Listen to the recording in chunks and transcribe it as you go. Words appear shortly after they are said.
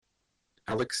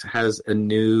Alex has a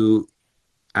new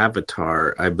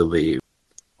avatar, I believe.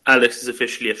 Alex is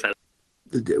officially a fella.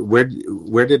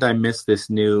 Where did I miss this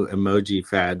new emoji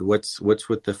fad? What's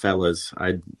with the fellas?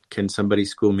 I Can somebody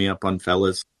school me up on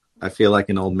fellas? I feel like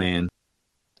an old man.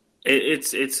 They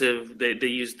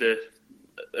used a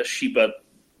Shiba,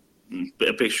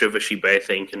 a picture of a Shiba, I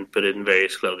think, and put it in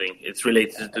various clothing. It's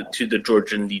related to the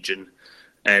Georgian Legion,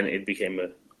 and it became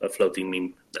a floating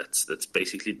meme. That's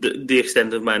basically the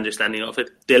extent of my understanding of it.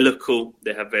 They look cool.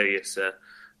 They have various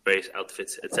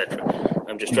outfits, etc.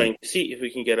 I'm just trying to see if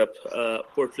we can get up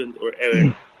Portland or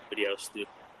Aaron. Anybody else do?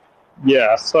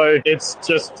 Yeah, so it's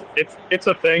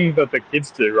a thing that the kids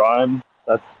do, Ryan.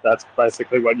 That's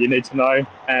basically what you need to know,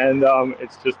 and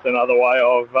it's just another way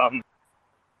of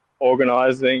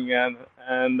organising and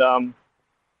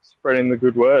spreading the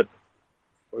good word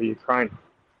for Ukraine.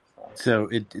 So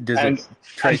it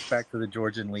trace back to the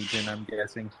Georgian Legion? I'm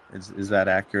guessing is that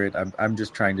accurate? I'm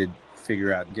just trying to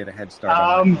figure out, get a head start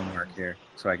on my homework here,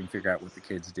 so I can figure out what the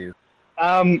kids do.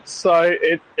 So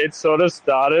it sort of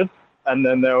started, and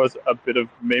then there was a bit of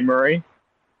memory,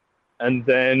 and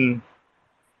then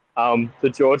the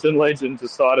Georgian Legion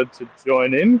decided to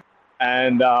join in,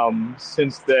 and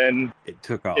since then it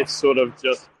took off. It's sort of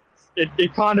just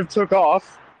it kind of took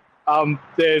off.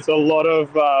 There's a lot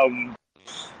of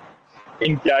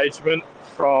engagement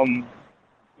from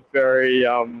very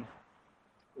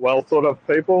well thought of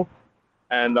people,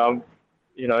 and the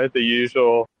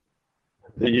usual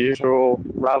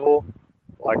rabble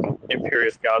like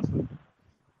Imperious Guards,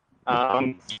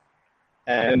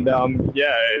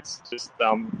 it's just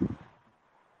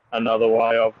another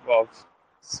way of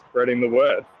spreading the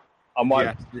word. I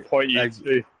might point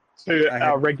you to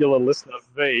our regular listener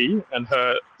V and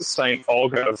her Saint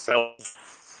Olga felt,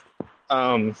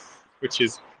 which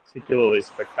is particularly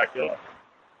spectacular.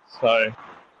 So,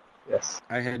 yes,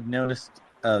 I had noticed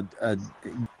a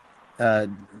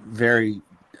very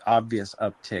obvious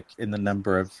uptick in the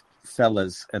number of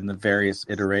fellas and the various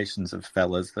iterations of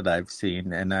fellas that I've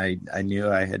seen, and I knew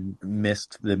I had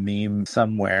missed the meme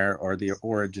somewhere or the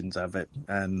origins of it,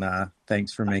 and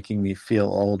thanks for making me feel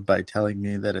old by telling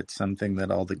me that it's something that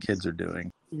all the kids are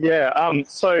doing. Yeah,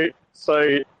 so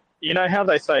you know how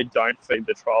they say don't feed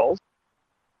the trolls?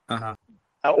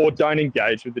 Or don't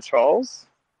engage with the trolls?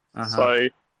 So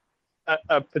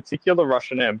a particular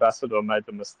Russian ambassador made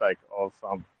the mistake of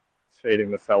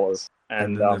feeding the fellas,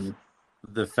 and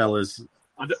the fellas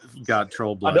got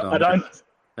troll blood on.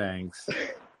 Thanks.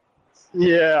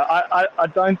 Yeah, I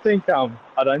don't think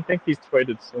he's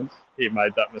tweeted since he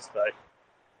made that mistake.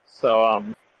 So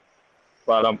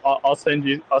but I'll send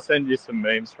you some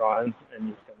memes, Ryan, and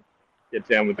you can get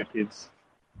down with the kids.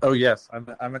 Oh yes,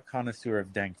 I'm a connoisseur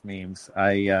of dank memes.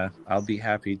 I'll be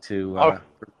happy to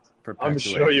perpetuate. I'm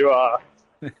sure you are.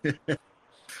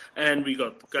 And we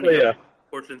got Gunny.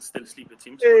 Portland still asleep, it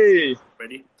seems. Hey.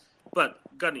 Ready? But,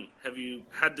 Gunny, have you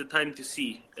had the time to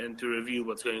see and to review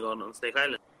what's going on Snake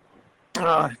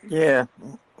Island? Yeah.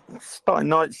 Starting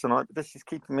nights tonight, but this is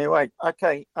keeping me awake.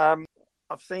 Okay, I've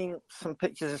seen some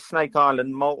pictures of Snake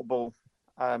Island, multiple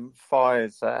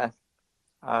fires there.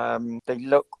 They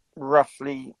look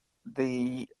roughly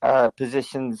the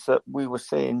positions that we were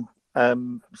seeing,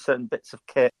 certain bits of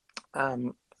kit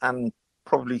and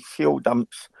probably fuel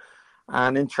dumps.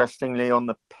 And interestingly, on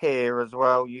the pier as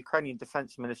well, Ukrainian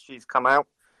Defense Ministry has come out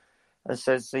and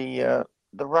says the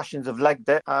Russians have legged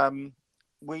it.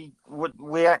 We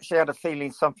actually had a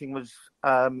feeling something was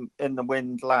in the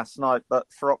wind last night,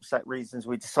 but for OPSEC reasons,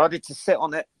 we decided to sit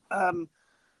on it.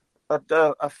 But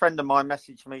a friend of mine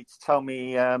messaged me to tell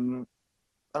me a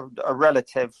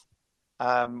relative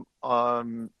in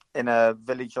a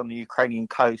village on the Ukrainian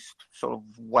coast, sort of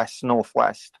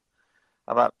west-northwest,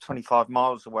 about 25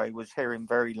 miles away, was hearing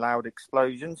very loud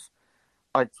explosions.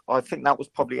 I think that was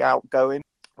probably outgoing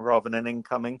rather than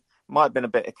incoming. Might have been a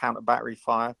bit of counter-battery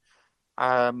fire.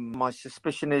 My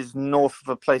suspicion is north of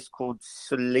a place called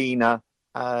Sulina,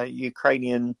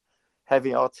 Ukrainian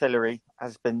heavy artillery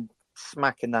has been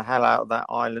smacking the hell out of that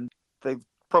island. They've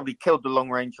probably killed the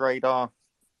long-range radar,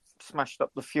 smashed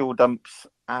up the fuel dumps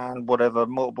and whatever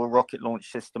multiple rocket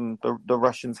launch system the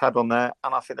Russians had on there.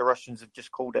 And I think the Russians have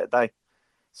just called it a day,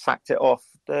 sacked it off.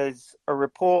 There's a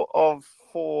report of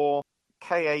 4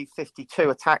 Ka-52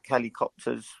 attack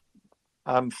helicopters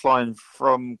flying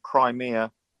from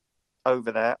Crimea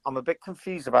over there. I'm a bit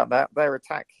confused about that. They're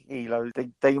attack helos.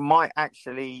 They might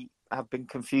actually have been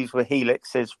confused with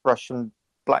helixes, Russian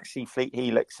Black Sea Fleet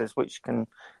helixes, which can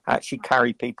actually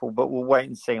carry people, but we'll wait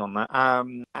and see on that.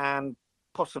 And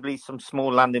possibly some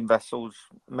small landing vessels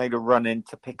made a run in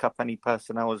to pick up any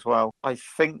personnel as well. I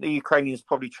think the Ukrainians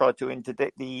probably tried to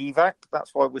interdict the evac.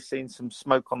 That's why we're seeing some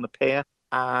smoke on the pier.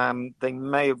 They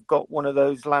may have got one of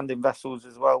those landing vessels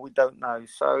as well. We don't know.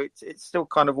 So it's still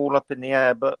kind of all up in the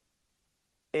air. But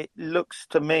it looks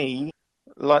to me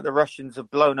like the Russians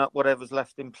have blown up whatever's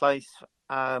left in place.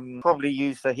 Probably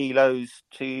used the helos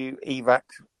to evac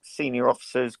senior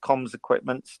officers, comms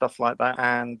equipment, stuff like that,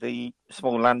 and the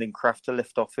small landing craft to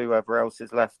lift off whoever else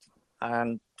is left.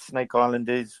 And Snake Island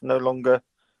is no longer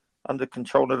under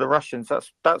control of the Russians.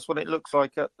 That's what it looks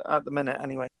like at the minute,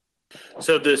 anyway.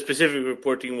 So the specific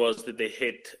reporting was that they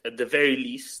hit, at the very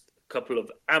least, a couple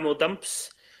of ammo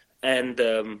dumps, and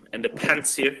the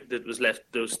Pantsir that was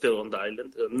left, that was still on the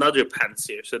island, another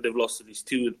Pantsir. So they've lost at least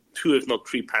two if not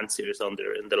three Pantsirs on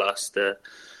there in the last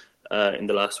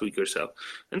week or so.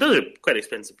 And those are quite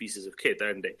expensive pieces of kit,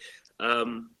 aren't they?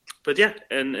 But yeah,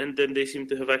 and then they seem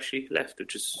to have actually left,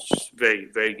 which is very,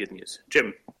 very good news.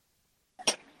 Jim?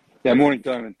 Yeah, morning,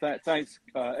 Dermot. Thanks,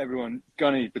 everyone.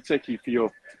 Gunny, particularly for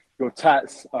your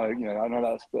tats. I know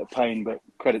that's a bit of pain, but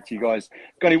credit to you guys.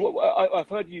 Gunny, I've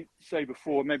heard you say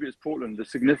before, maybe it's Portland, the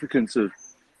significance of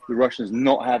the Russians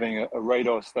not having a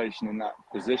radar station in that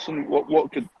position.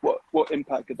 What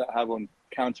impact could that have on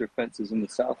counter-offensives in the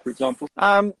south, for example?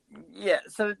 So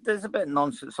there's a bit of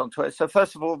nonsense on Twitter. So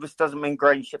first of all, this doesn't mean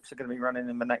grain ships are going to be running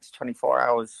in the next 24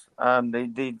 hours.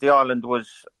 The island was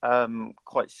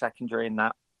quite secondary in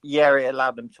that. Yeah, it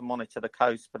allowed them to monitor the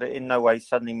coast, but it in no way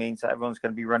suddenly means that everyone's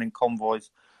going to be running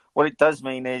convoys. What it does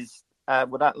mean is,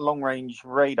 with that long-range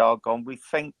radar gone, we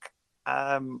think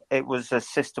it was a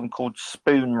system called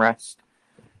Spoon Rest,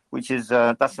 which is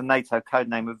that's a NATO code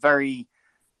name, a very,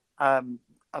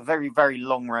 very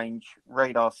long-range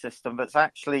radar system that's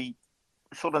actually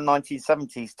sort of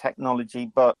 1970s technology,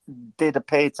 but did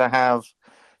appear to have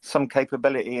some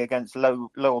capability against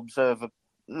low observable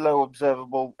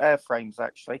airframes,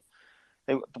 actually.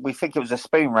 We think it was a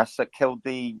spoon rest that killed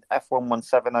the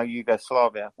F-1170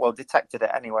 Yugoslavia. Well, detected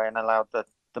it anyway and allowed the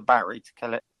battery to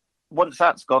kill it. Once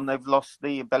that's gone, they've lost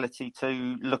the ability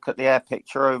to look at the air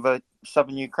picture over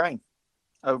southern Ukraine,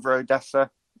 over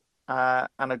Odessa,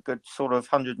 and a good sort of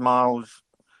 100 miles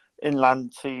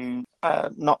inland to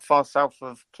not far south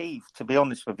of Kyiv, to be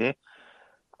honest with you.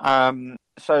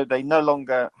 So they no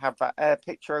longer have that air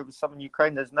picture over southern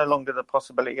Ukraine. There's no longer the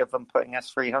possibility of them putting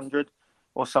S-300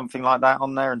 or something like that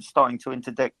on there and starting to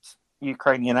interdict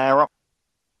Ukrainian air up.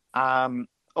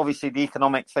 Obviously, the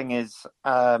economic thing is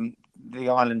the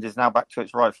island is now back to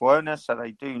its rightful owner, so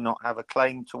they do not have a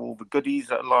claim to all the goodies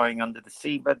that are lying under the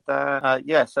seabed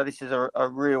there. So this is a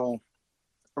real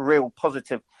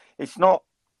positive. It's not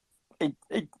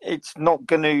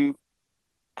going to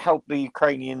help the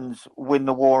Ukrainians win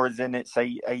the war, as in it's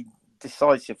a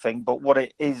decisive thing, but what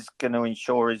it is going to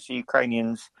ensure is the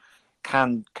Ukrainians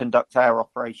can conduct air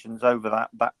operations over that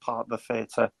part of the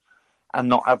theatre and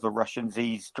not have the Russians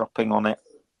eavesdropping on it,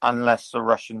 unless the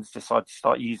Russians decide to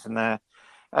start using their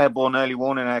airborne early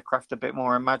warning aircraft a bit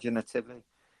more imaginatively.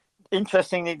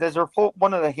 Interestingly, there's a report,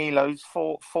 one of the helos,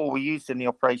 four were used in the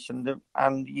operation,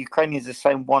 and Ukrainians are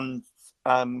saying one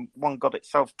got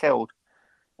itself killed,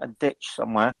 a ditch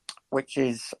somewhere, which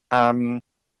is a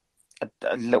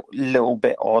little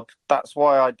bit odd. That's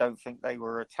why I don't think they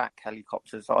were attack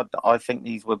helicopters. I think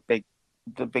these were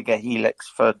the bigger Helix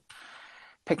for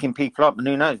picking people up, and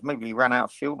who knows, maybe he ran out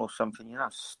of fuel or something. You know how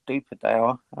stupid they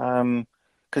are.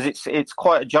 Because it's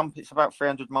quite a jump. It's about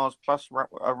 300 miles plus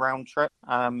a round trip,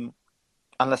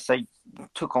 unless they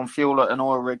took on fuel at an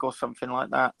oil rig or something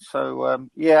like that. So,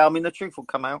 the truth will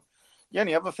come out. The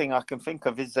only other thing I can think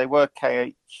of is they were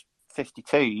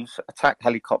KH-52s, attack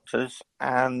helicopters,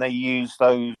 and they used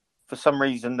those. For some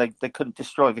reason, they couldn't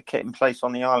destroy the kit in place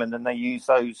on the island, and they used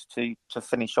those to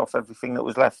finish off everything that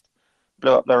was left.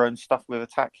 Blew up their own stuff with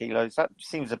attack helos. That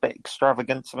seems a bit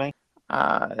extravagant to me.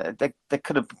 They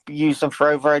could have used them for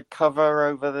overhead cover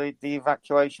over the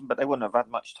evacuation, but they wouldn't have had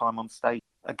much time on stage,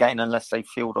 again, unless they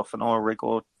fueled off an oil rig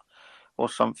or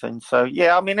something. So,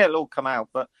 it'll all come out,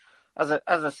 but as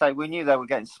I say, we knew they were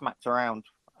getting smacked around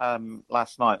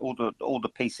last night. All the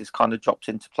pieces kind of dropped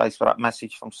into place with that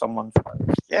message from someone.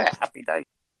 Happy day.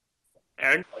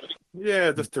 Aaron?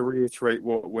 Yeah, just to reiterate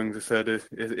what Wings has said,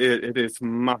 it is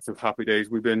massive happy days.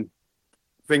 We've been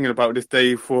thinking about this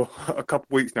day for a couple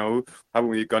of weeks now, haven't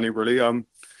we, Gunny, really? And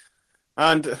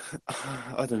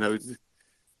I don't know,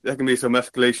 there can be some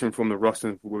escalation from the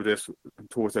Russians with this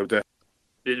towards Odessa.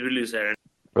 Did we lose Aaron?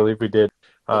 I believe we did.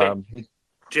 Okay.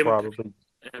 Jim, probably.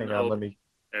 Hang on, let me.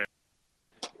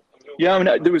 Yeah,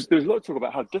 there was a lot of talk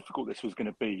about how difficult this was going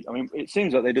to be. I mean, it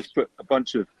seems like they just put a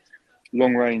bunch of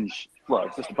long-range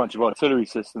it's just a bunch of artillery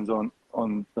systems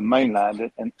on the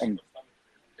mainland and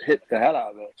hit the hell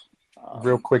out of it.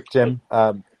 Real quick, Jim.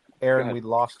 Aaron, we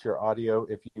lost your audio.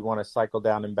 If you want to cycle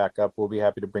down and back up, we'll be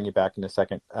happy to bring you back in a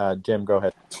second. Jim, go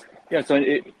ahead. Yeah, so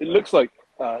it looks like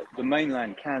the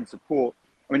mainland can support.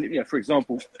 I mean, for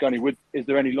example, Gunny, is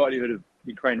there any likelihood of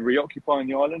Ukraine reoccupying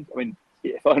the island? I mean,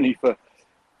 if only for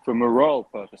morale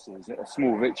purposes, a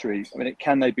small victory. I mean,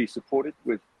 can they be supported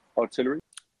with artillery?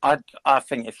 I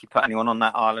think if you put anyone on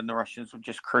that island, the Russians would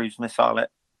just cruise missile it.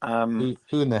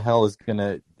 Who in the hell is going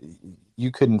to...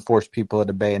 You couldn't force people at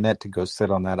a bayonet to go sit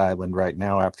on that island right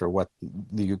now after what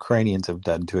the Ukrainians have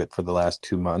done to it for the last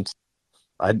 2 months.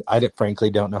 I frankly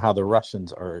don't know how the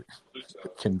Russians are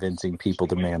convincing people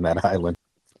to man that island.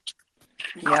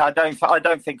 Yeah, I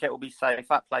don't think it will be safe.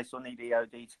 That place will need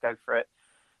EOD to go for it.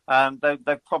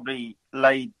 They've probably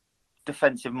laid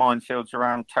defensive minefields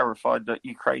around, terrified that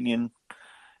Ukrainian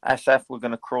SF were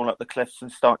going to crawl up the cliffs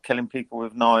and start killing people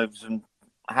with knives and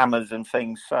hammers and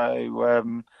things.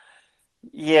 So,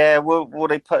 will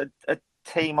they put a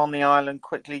team on the island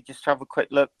quickly just to have a quick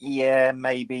look? Yeah,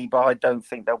 maybe, but I don't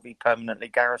think they'll be permanently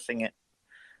garrisoning it.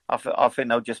 I think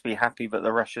they'll just be happy that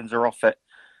the Russians are off it.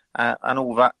 And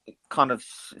all that kind of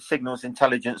signals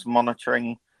intelligence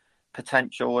monitoring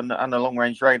potential and the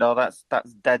long-range radar,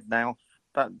 that's dead now.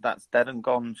 That's dead and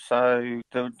gone. So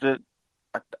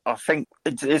I think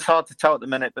it's hard to tell at the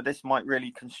minute, but this might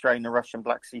really constrain the Russian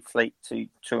Black Sea Fleet to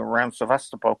around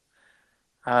Sevastopol.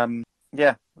 We'll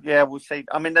see.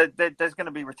 I mean, there's going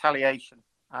to be retaliation.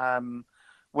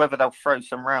 Whether they'll throw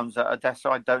some rounds at Odessa,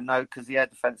 I don't know, because the air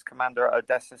defense commander at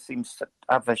Odessa seems to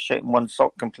have their shit in one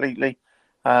sock completely.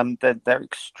 They're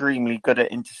extremely good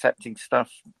at intercepting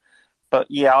stuff. But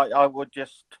yeah, I would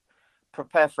just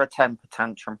prepare for a temper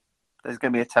tantrum. There's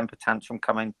going to be a temper tantrum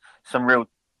coming. Some real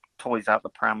toys out the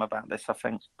pram about this, I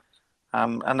think.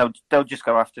 And they'll just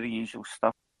go after the usual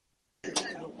stuff.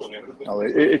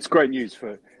 It's great news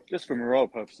for morale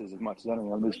purposes as much as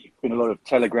anything. There's been a lot of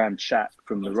Telegram chat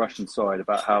from the Russian side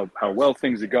about how well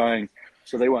things are going,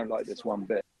 so they won't like this one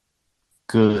bit.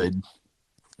 Good.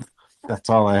 That's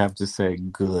all I have to say.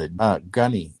 Good.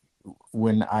 Gunny,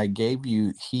 when I gave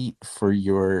you heat for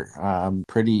your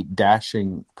pretty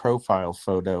dashing profile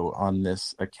photo on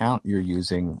this account you're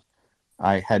using,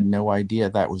 I had no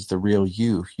idea that was the real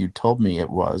you. You told me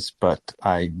it was, but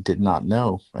I did not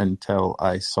know until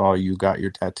I saw you got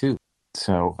your tattoo.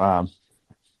 So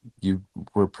you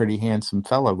were a pretty handsome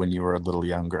fella when you were a little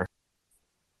younger.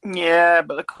 Yeah,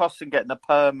 but the cost of getting a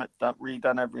permit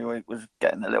redone every week was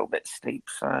getting a little bit steep,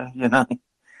 so,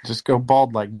 Just go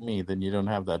bald like me, then you don't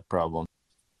have that problem.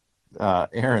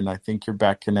 Aaron, I think you're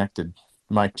back connected.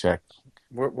 Mic check.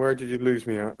 Where did you lose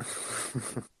me at?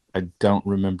 I don't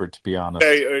remember, to be honest.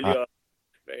 Very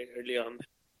early on.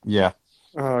 Yeah.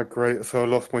 Oh, great. So I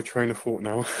lost my train of thought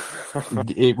now.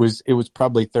 It was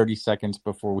probably 30 seconds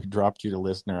before we dropped you to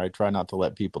listener. I try not to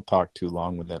let people talk too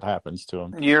long when that happens to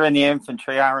them. You're in the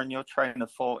infantry, Aaron. Your train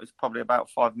of thought is probably about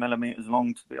 5 millimeters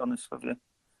long, to be honest with you.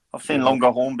 I've seen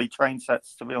longer Hornby train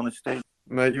sets, to be honest, dude.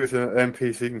 Mate, you was an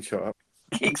NPC and shut up.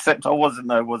 Except I wasn't,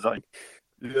 though, was I?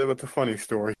 Yeah, that's a funny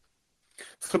story.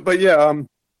 So, but yeah,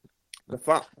 the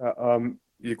fact that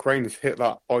Ukraine has hit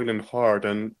that island hard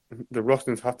and the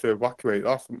Russians have to evacuate,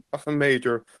 that's a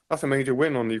major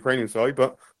win on the Ukrainian side.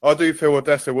 But I do feel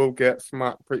Odessa will get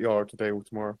smacked pretty hard today or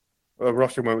tomorrow.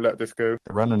 Russia won't let this go.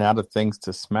 They're running out of things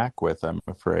to smack with, I'm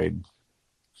afraid.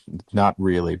 Not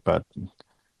really, but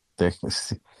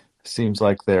seems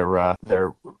like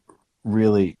they're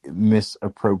really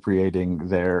misappropriating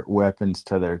their weapons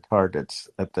to their targets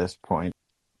at this point.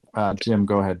 Jim,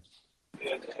 go ahead.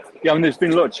 Yeah, I mean, there's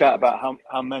been a lot of chat about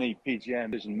how many PGM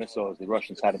vision missiles the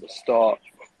Russians had at the start,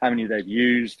 how many they've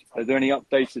used. Are there any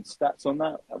updated stats on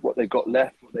that? What they've got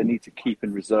left, what they need to keep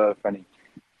in reserve for any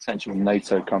potential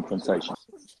NATO confrontation?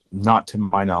 Not to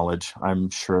my knowledge. I'm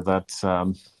sure that's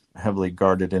heavily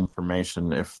guarded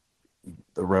information if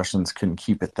the Russians can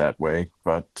keep it that way.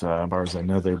 But as far as I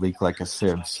know, they leak like a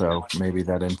sieve, so maybe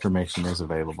that information is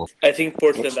available. I think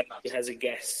Portland actually has a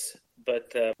guess,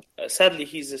 but sadly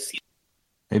he's a...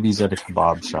 Maybe he's at a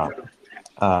kebab shop.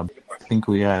 I think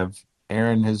we have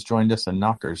Aaron has joined us in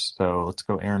Knockers, so let's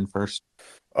go Aaron first.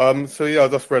 So yeah, I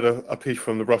just read a piece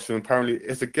from the Russian. Apparently,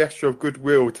 it's a gesture of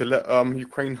goodwill to let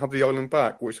Ukraine have the island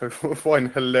back, which I find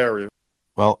hilarious.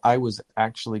 Well, I was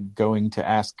actually going to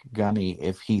ask Gunny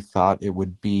if he thought it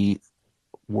would be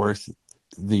worth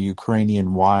the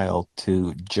Ukrainian while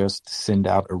to just send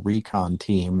out a recon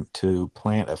team to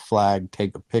plant a flag,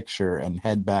 take a picture, and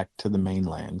head back to the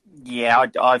mainland. Yeah,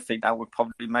 I think that would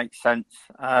probably make sense.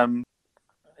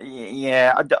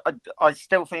 Yeah, I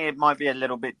still think it might be a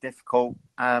little bit difficult.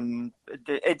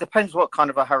 It depends what kind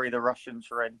of a hurry the Russians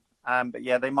are in. But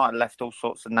yeah, they might have left all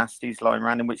sorts of nasties lying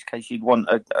around, in which case you'd want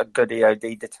a good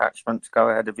EOD detachment to go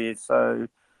ahead of you. So,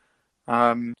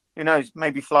 who knows,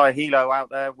 maybe fly a helo out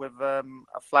there with a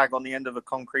flag on the end of a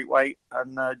concrete weight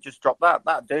and just drop that.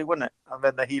 That'd do, wouldn't it? And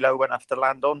then the helo won't have to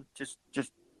land on. Just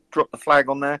drop the flag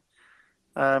on there.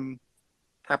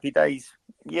 Happy days.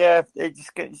 Yeah, it's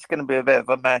going to be a bit of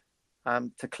a mess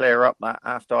to clear up that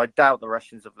after. I doubt the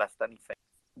Russians have left anything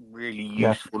really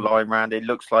useful lying around. It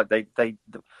looks like they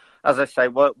as I say,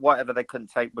 whatever they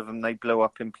couldn't take with them, they blew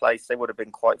up in place. They would have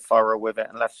been quite thorough with it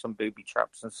and left some booby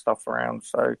traps and stuff around.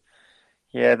 So,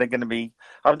 yeah, they're going to be.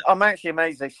 I'm actually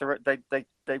amazed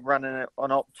they ran an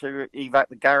op to evac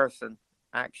the garrison.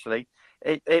 Actually,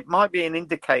 it might be an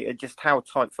indicator just how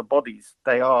tight for bodies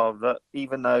they are. That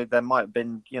even though there might have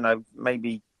been,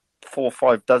 maybe 4 or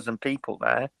 5 dozen people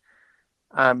there,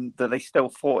 that they still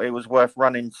thought it was worth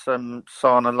running some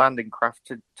Sana landing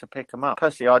craft to pick them up.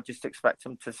 Personally, I'd just expect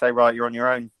them to say, right, you're on your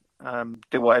own,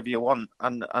 do whatever you want,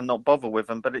 and not bother with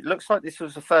them. But it looks like this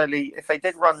was if they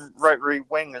did run rotary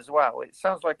wing as well, it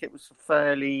sounds like it was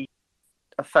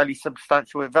a fairly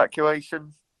substantial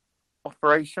evacuation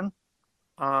operation.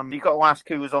 You've got to ask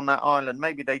who was on that island.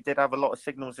 Maybe they did have a lot of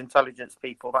signals intelligence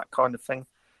people, that kind of thing.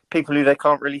 People who they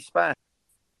can't really spare.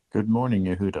 Good morning,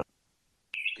 Yehuda.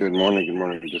 Good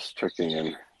morning. Just checking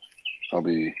in. I'll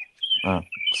be...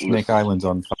 Snake Island's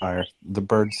on fire. The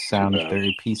birds sound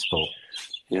very peaceful.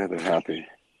 Yeah, they're happy.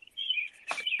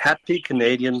 Happy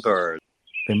Canadian birds.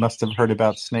 They must have heard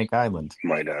about Snake Island.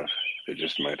 Might have. They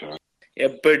just might have. Yeah,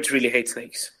 birds really hate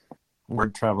snakes.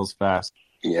 Word travels fast.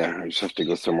 Yeah, I just have to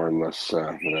go somewhere unless that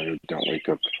I don't wake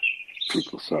up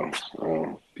people, so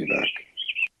I'll be back.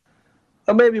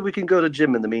 Or maybe we can go to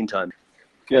Jim in the meantime.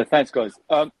 Yeah, thanks, guys.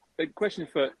 A question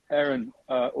for Aaron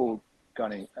or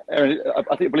Gunny. Aaron,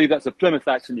 I believe that's a Plymouth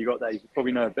accent you got there. You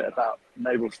probably know a bit about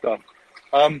naval stuff.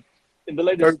 In the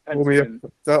latest Pentagon...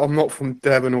 I'm not from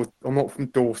Devon or I'm not from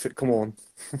Dorset. Come on.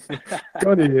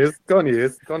 Gunny is.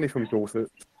 Gunny from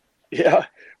Dorset. Yeah,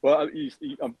 well,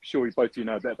 I'm sure we both do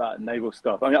know a bit about naval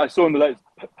stuff. I mean, I saw in the latest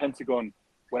Pentagon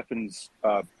weapons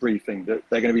briefing that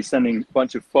they're going to be sending a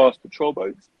bunch of fast patrol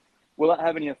boats. Will that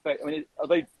have any effect? I mean, are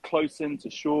they close in to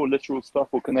shore, literal stuff,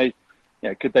 or can they,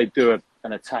 could they do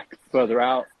an attack further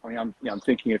out? I mean, I'm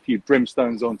thinking a few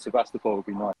brimstones on Sevastopol would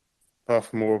be nice.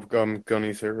 That's more of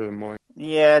Gunny's area than mine.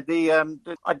 Yeah,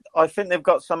 I think they've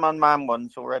got some unmanned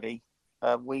ones already.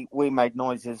 We made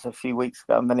noises a few weeks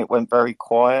ago, and then it went very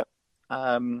quiet.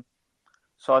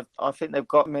 So I think they've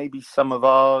got maybe some of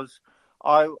ours.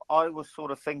 I was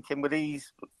sort of thinking with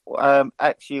these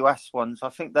ex-US ones, I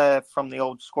think they're from the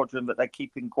old squadron that they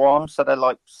keep in Guam, so they're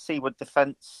like seaward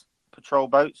defence patrol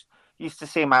boats. Used to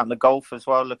see them out in the Gulf as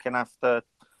well, looking after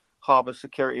harbour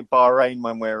security Bahrain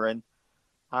when we were in.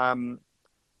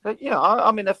 But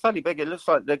I mean, they're fairly big. It looks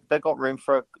like they got room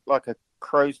for a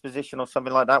crow's position or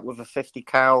something like that with a 50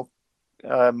 cal,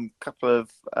 couple of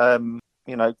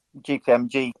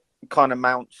GPMG kind of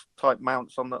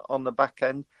mounts on the back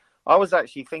end. I was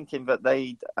actually thinking that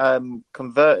they'd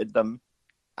converted them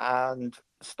and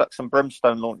stuck some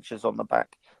brimstone launchers on the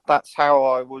back. That's how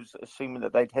I was assuming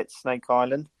that they'd hit Snake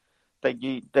Island.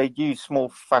 They'd use small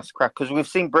fast craft, because we've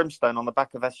seen brimstone on the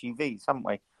back of SUVs, haven't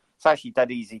we? It's actually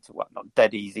dead easy to, well, not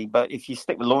dead easy, but if you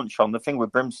stick the launch on, the thing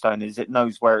with brimstone is it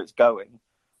knows where it's going.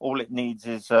 All it needs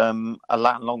is a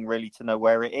lat long really to know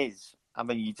where it is. I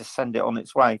mean, you just send it on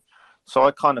its way. So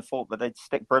I kind of thought that they'd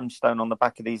stick brimstone on the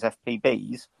back of these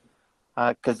FPBs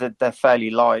because they're fairly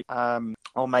light,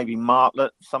 or maybe Martlet,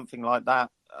 something like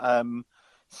that.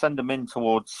 Send them in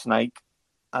towards Snake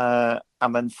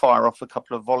and then fire off a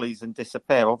couple of volleys and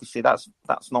disappear. Obviously, that's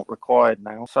not required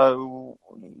now. So,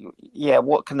 yeah,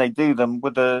 what can they do them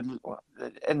with in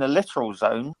the littoral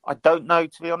zone? I don't know,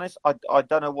 to be honest. I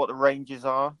don't know what the ranges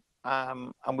are,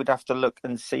 and we'd have to look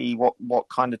and see what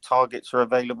kind of targets are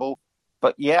available.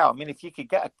 But yeah, I mean, if you could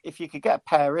get a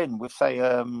pair in with say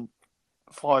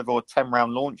 5 or 10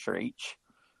 round launcher each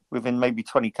within maybe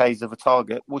 20 k's of a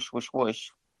target, whoosh whoosh whoosh,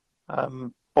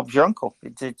 Bob's your uncle.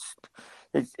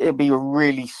 It'd be a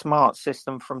really smart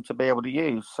system for them to be able to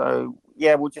use. So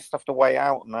yeah, we'll just have to weigh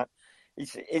out on that.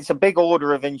 It's a big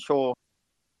order of inshore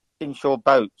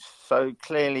boats. So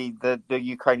clearly the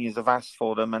Ukrainians have asked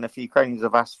for them, and if the Ukrainians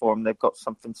have asked for them, they've got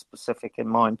something specific in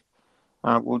mind.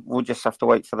 We'll just have to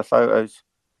wait for the photos.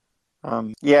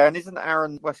 Yeah, and isn't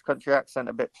Aaron West Country accent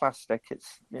a bit plastic?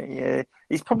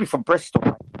 He's probably from Bristol,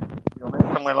 to be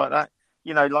honest, somewhere like that.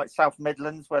 Like South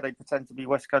Midlands, where they pretend to be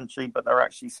West Country, but they're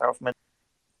actually South Midlands.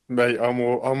 Mate, I'm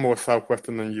more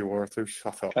southwestern than you are, so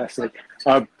shut up. Classic.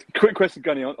 Quick question,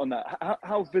 Gunny, on that.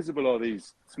 How visible are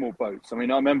these small boats? I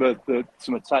mean, I remember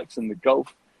some attacks in the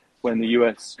Gulf when the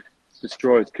US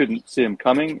destroyers couldn't see them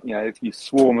coming. You know, if you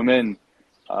swarm them in,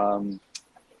 and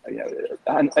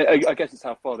I guess it's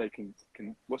how far they can.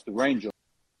 What's the range of?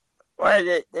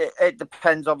 Well, it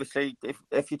depends. Obviously,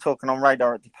 if you're talking on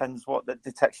radar, it depends what the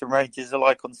detection ranges are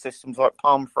like on systems like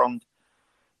Palm Front.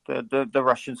 The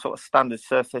Russian sort of standard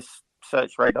surface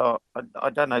search radar, I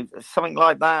don't know, something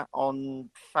like that on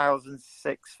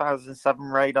 1006, 1007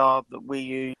 radar that we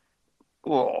use.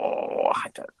 Oh, I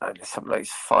don't know, something like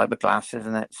fiberglass,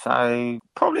 isn't it? So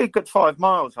probably a good 5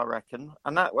 miles, I reckon.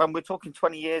 And we're talking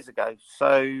 20 years ago.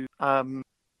 So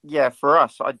yeah, for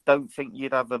us, I don't think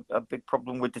you'd have a big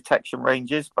problem with detection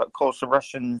ranges. But of course, the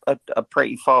Russians are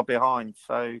pretty far behind.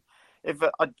 So if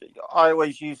I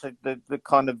always use the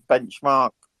kind of benchmark.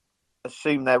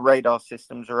 Assume their radar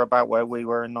systems are about where we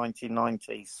were in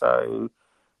 1990. So,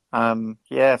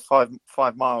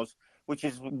 5 miles, which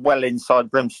is well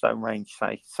inside Brimstone range,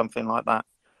 say, something like that.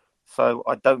 So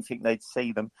I don't think they'd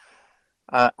see them.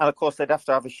 And of course, they'd have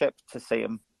to have a ship to see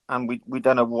them. And we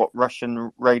don't know what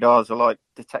Russian radars are like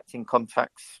detecting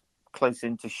contacts close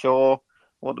into shore,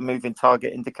 what the moving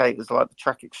target indicators are like, the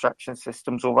track extraction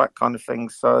systems, all that kind of thing.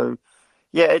 So,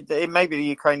 yeah, it maybe the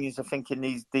Ukrainians are thinking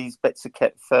these bits of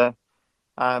kit for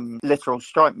littoral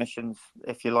strike missions,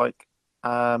 if you like,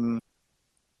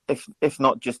 if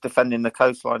not just defending the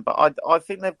coastline. But I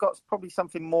think they've got probably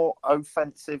something more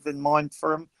offensive in mind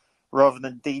for them rather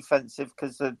than defensive,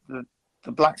 because the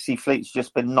Black Sea Fleet's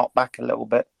just been knocked back a little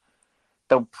bit.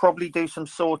 They'll probably do some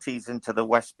sorties into the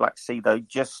West Black Sea, though,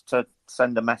 just to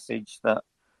send a message that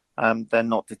they're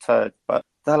not deterred. But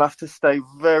they'll have to stay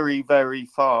very, very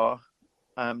far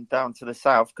down to the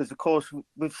south, because, of course,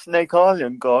 with Snake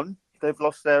Island gone, they've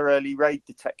lost their early raid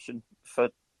detection for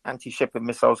anti-shipping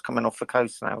missiles coming off the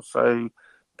coast now. So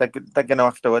they're going to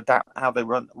have to adapt how they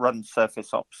run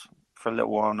surface ops for a little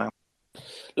while now.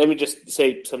 Let me just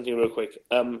say something real quick.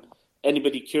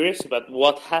 Anybody curious about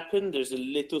what happened? There's a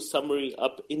little summary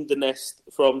up in the nest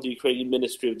from the Ukrainian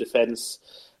Ministry of Defense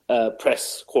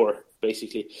press corps,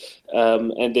 basically.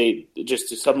 And they, just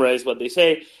to summarize what they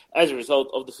say, as a result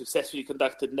of the successfully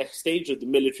conducted next stage of the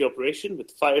military operation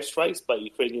with fire strikes by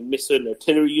Ukrainian missile and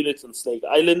artillery units on Snake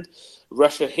Island,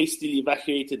 Russia hastily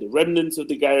evacuated the remnants of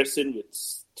the garrison with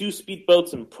 2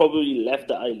 speedboats and probably left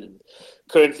the island.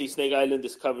 Currently, Snake Island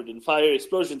is covered in fire.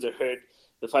 Explosions are heard.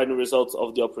 The final results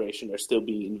of the operation are still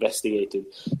being investigated,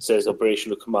 says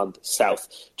Operational Command South,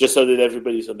 just so that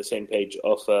everybody's on the same page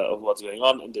of what's going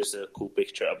on. And there's a cool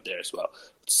picture up there as well.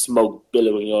 Smoke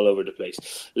billowing all over the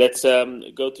place. Let's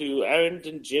go to Aaron,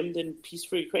 then Jim, then Peace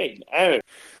for Ukraine. Aaron.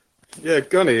 Yeah,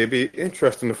 Gunny, it'd be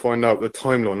interesting to find out the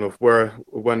timeline of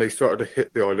when they started to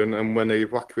hit the island and when they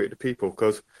evacuated the people,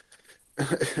 because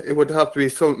it would have to be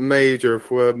some major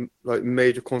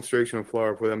concentration of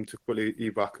fire for them to fully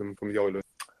evac them from the island.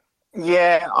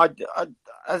 Yeah, I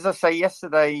as I say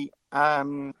yesterday, I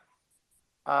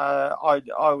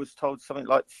was told something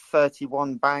like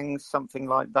 31 bangs, something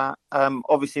like that.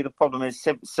 Obviously, the problem is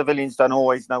civilians don't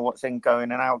always know what's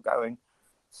ingoing and outgoing,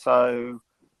 so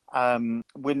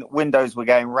windows were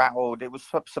getting rattled. It was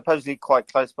supposedly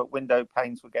quite close, but window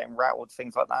panes were getting rattled,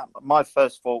 things like that. My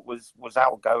first thought was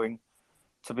outgoing,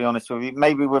 to be honest with you.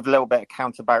 Maybe with a little bit of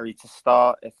counter battery to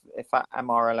start. If that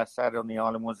MRLS head on the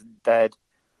island wasn't dead,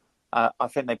 I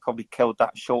think they probably killed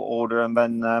that short order. And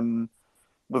then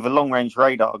with a long range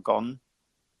radar gone,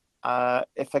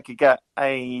 if they could get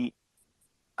a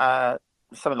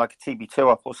something like a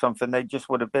TB2 up or something, they just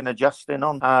would have been adjusting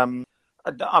on.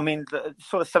 I mean,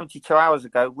 sort of 72 hours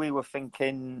ago, we were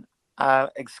thinking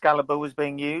Excalibur was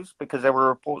being used because there were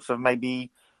reports of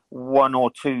maybe 1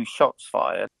 or 2 shots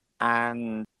fired,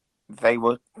 and they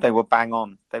were bang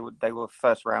on. They were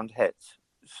first round hits.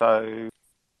 So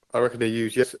I reckon they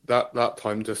used that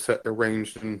time to set the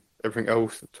range and everything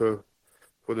else for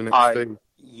the next thing.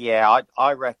 Yeah,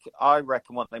 I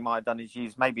reckon what they might have done is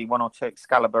use maybe 1 or 2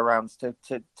 Excalibur rounds to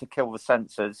kill the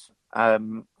sensors,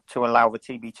 to allow the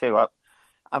TB2 up,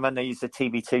 and then they use the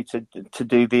TB2 to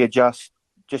do the adjust,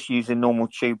 just using normal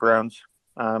tube rounds.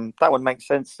 That would make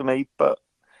sense to me, but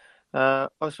I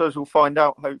suppose we'll find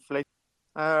out, hopefully.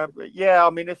 But yeah, I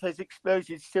mean, if there's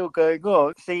explosions still going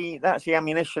on, see, that's the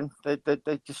ammunition. They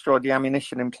destroyed the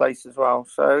ammunition in place as well.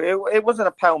 So it wasn't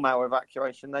a pell-mell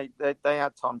evacuation. They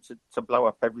had time to blow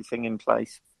up everything in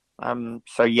place.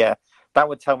 So yeah, that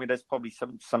would tell me there's probably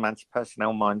some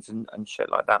anti-personnel mines and shit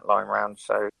like that lying around.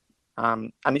 So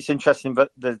and it's interesting,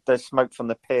 but there's smoke from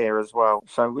the pier as well.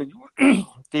 So the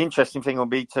interesting thing will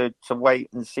be to wait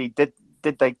and see,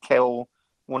 did they kill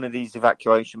one of these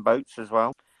evacuation boats as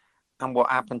well? And what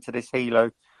happened to this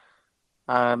helo?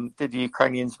 Did the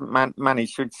Ukrainians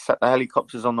manage to set the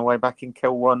helicopters on the way back and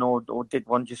kill one, or did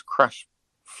one just crash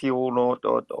fuel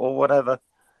or whatever?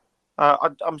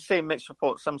 I'm seeing mixed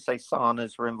reports. Some say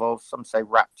Sarnas were involved, some say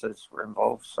Raptors were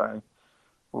involved. So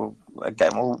we'll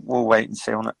wait and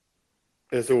see on it.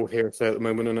 It's all hearsay at the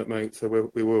moment, isn't it, mate? So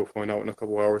we will find out in a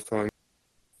couple of hours' time.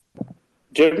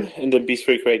 Jim, and then Beast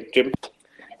for Ukraine. Jim?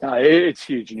 It's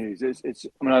huge news. It's.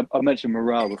 I mean, I mentioned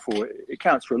morale before. It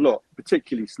counts for a lot,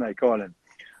 particularly Snake Island.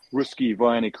 Ruski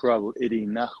Voyny Kорабль Idy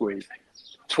Nakhoi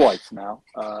twice now.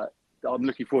 I'm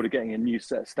looking forward to getting a new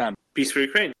set of stamps. Peace for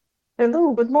Ukraine.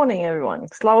 Hello, good morning, everyone.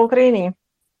 Slava Ukraini.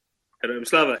 Hello,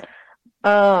 Slava.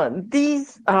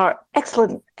 These are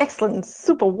excellent,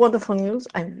 super wonderful news.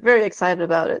 I'm very excited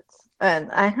about it.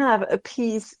 And I have a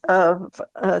piece of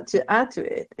to add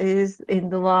to it. Is in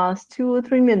the last 2 or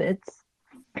 3 minutes,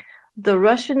 the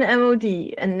Russian MOD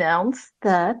announced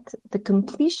that the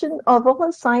completion of all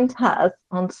assigned tasks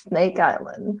on Snake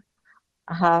Island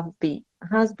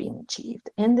has been achieved,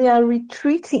 and they are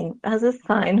retreating as a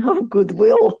sign of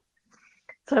goodwill.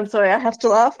 So I'm sorry, I have to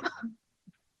laugh,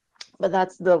 but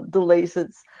that's the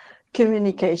latest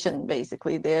communication.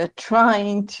 Basically, they're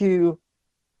trying to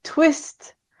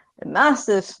twist a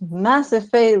massive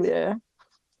failure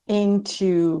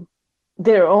into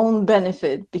their own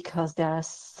benefit because they are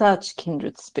such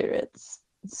kindred spirits.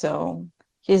 So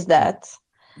here's that.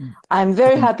 I'm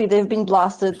very happy they've been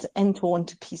blasted and torn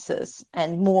to pieces,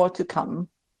 and more to come.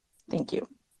 Thank you.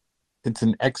 It's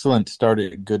an excellent start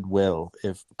at goodwill.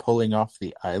 If pulling off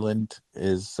the island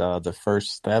is the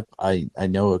first step, I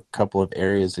know a couple of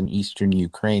areas in eastern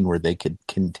Ukraine where they could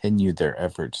continue their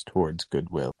efforts towards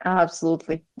goodwill.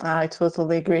 Absolutely. I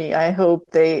totally agree. I hope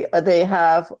they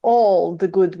have all the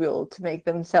goodwill to make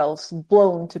themselves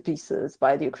blown to pieces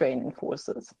by the Ukrainian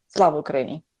forces. Slava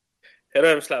Ukraini.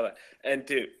 Hello, Slava. And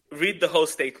to read the whole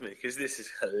statement, because this is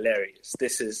hilarious.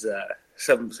 This is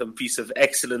some piece of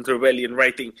excellent rebellion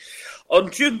writing.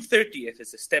 On June 30th,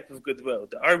 as a step of goodwill,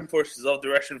 the armed forces of the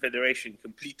Russian Federation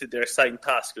completed their assigned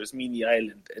task as Mini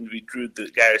Island and withdrew the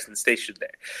garrison stationed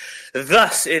there.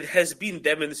 Thus, it has been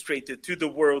demonstrated to the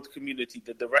world community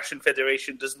that the Russian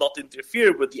Federation does not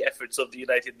interfere with the efforts of the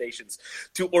United Nations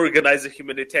to organize a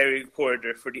humanitarian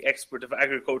corridor for the export of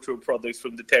agricultural products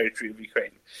from the territory of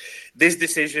Ukraine. This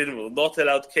decision will not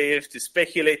allow Kyiv to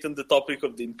speculate on the topic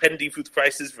of the impending food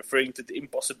crisis, referring to the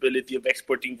impossibility of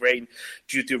exporting grain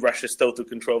due to Russia's total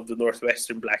control of the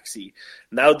northwestern Black Sea.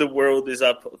 Now the world is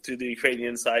up to the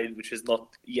Ukrainian side, which has not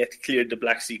yet cleared the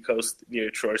Black Sea coast near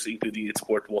its shores, including its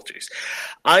port waters.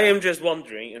 I am just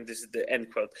wondering, and this is the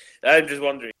end quote, I'm just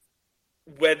wondering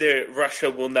whether Russia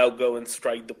will now go and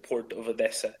strike the port of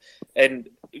Odessa. And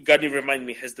Gani, remind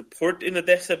me, has the port in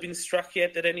Odessa been struck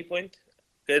yet at any point?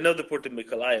 I know the port of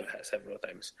Mykolaiv has several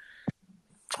times.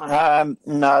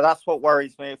 No, that's what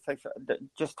worries me.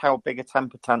 Just how big a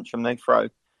temper tantrum they throw.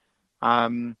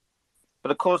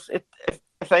 But of course, if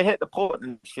they hit the port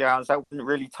in 2 hours, that wouldn't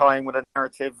really tie in with a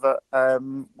narrative that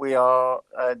we are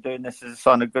doing this as a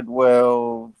sign of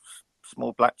goodwill,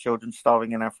 small black children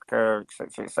starving in Africa,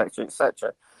 etc., etc.,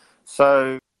 etc.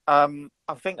 So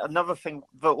I think another thing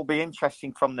that will be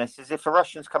interesting from this is if the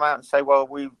Russians come out and say, well,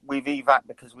 we've evac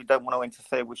because we don't want to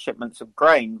interfere with shipments of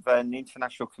grain, then the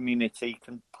international community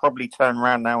can probably turn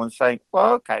around now and say,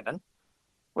 well, okay then.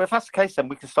 Well, if that's the case, then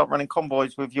we can start running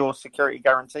convoys with your security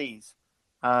guarantees.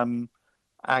 And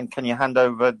can you hand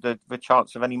over the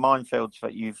charts of any minefields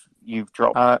that you've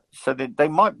dropped? So they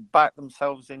might back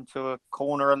themselves into a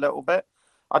corner a little bit.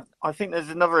 I think there's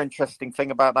another interesting thing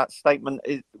about that statement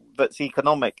that's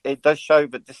economic. It does show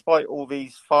that despite all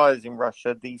these fires in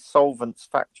Russia, these solvents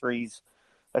factories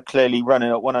are clearly running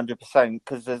at 100%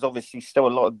 because there's obviously still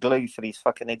a lot of glue for these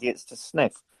fucking idiots to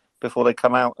sniff before they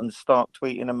come out and start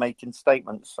tweeting and making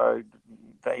statements. So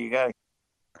there you go.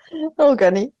 Oh,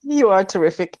 Gunny, you are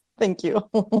terrific. Thank you.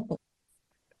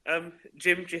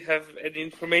 Jim, do you have any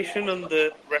information on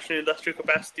the Russian industrial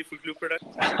capacity for glue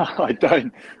production? I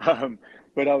don't.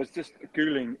 But I was just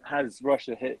Googling, has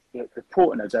Russia hit the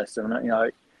port in Odessa?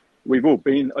 And, we've all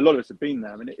been, a lot of us have been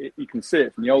there. I mean, you can see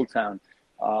it from the old town.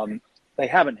 They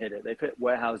haven't hit it. They've hit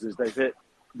warehouses. They've hit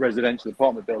residential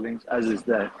apartment buildings, as is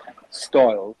their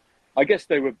style. I guess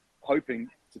they were hoping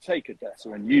to take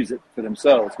Odessa and use it for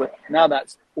themselves. But now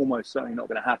that's almost certainly not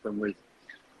going to happen with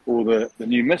all the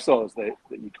new missiles that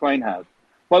Ukraine have.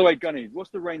 By the way, Gunny, what's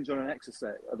the range on an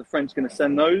Exocet? Are the French going to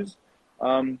send those?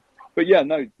 But yeah,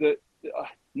 no,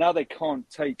 now they can't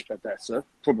take Odessa,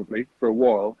 probably, for a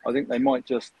while. I think they might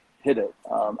just hit it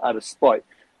out of spite.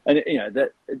 And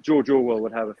that George Orwell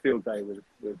would have a field day with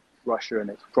Russia and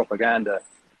its propaganda.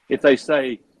 If they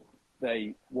say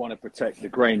they want to protect the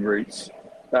grain routes,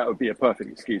 that would be a perfect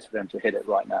excuse for them to hit it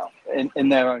right now in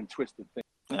their own twisted thing.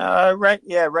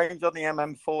 Range on the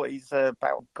MM40 is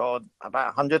about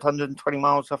 100, 120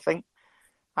 miles, I think.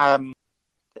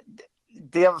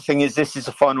 The other thing is, this is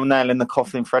the final nail in the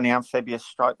coffin for any amphibious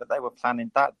strike that they were planning.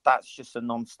 That's just a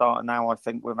non-starter now, I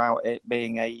think, without it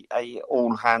being a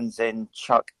all hands in,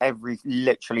 chuck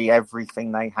literally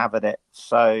everything they have at it.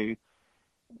 So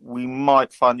we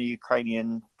might find the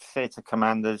Ukrainian theatre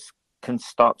commanders can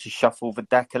start to shuffle the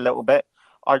deck a little bit.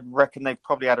 I reckon they've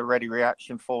probably had a ready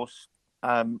reaction force,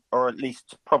 or at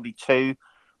least probably 2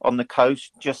 on the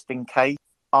coast, just in case.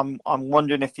 I'm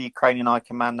wondering if the Ukrainian High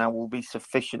Command now will be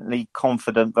sufficiently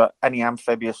confident that any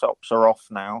amphibious ops are off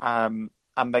now,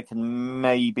 and they can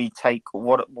maybe take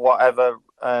whatever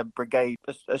brigade,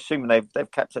 assuming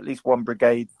they've kept at least one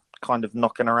brigade kind of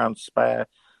knocking around spare,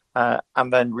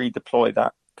 and then redeploy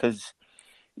that, because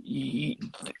the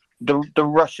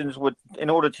Russians would, in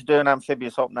order to do an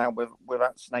amphibious op now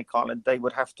without Snake Island, they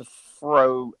would have to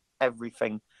throw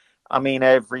everything. I mean,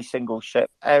 every single ship,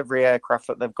 every aircraft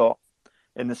that they've got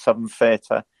in the Southern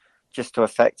Theatre, just to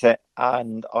affect it.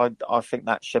 And I think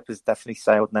that ship has definitely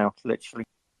sailed now, literally.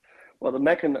 Well,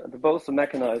 both the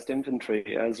mechanized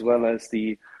infantry as well as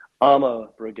the armor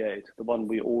brigade, the one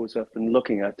we always have been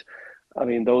looking at, I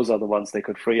mean, those are the ones they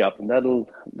could free up, and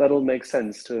that'll make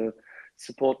sense to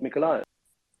support Mykolaiv.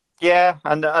 Yeah,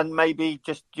 and maybe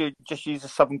just use the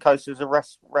southern coast as a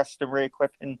rest and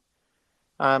re-equipping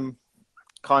kind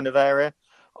of area.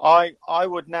 I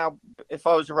would now, if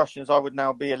I was the Russians, I would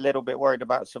now be a little bit worried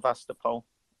about Sevastopol.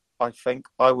 I think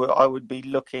I would be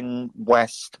looking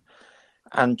west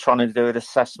and trying to do an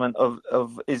assessment of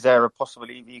is there a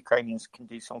possibility the Ukrainians can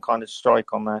do some kind of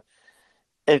strike on there.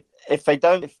 If they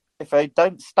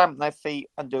don't stamp their feet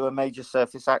and do a major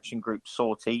surface action group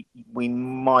sortie, we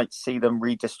might see them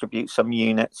redistribute some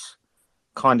units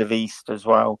kind of east as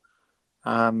well.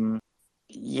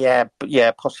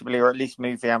 Possibly, or at least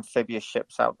move the amphibious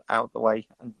ships out the way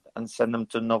and send them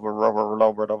to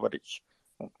Novorossiysk,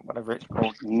 whatever it's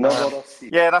called.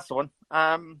 Yeah, that's the one.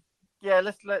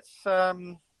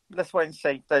 Let's wait and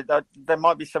see. There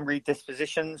might be some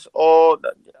redispositions, or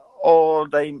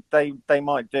they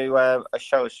might do a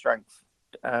show of strength,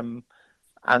 and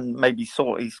maybe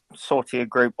sortie a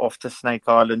group off to Snake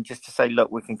Island just to say, look,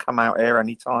 we can come out here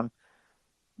anytime.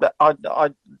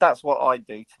 That's what I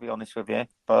do, to be honest with you.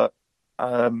 But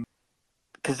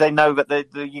because they know that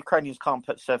the Ukrainians can't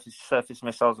put surface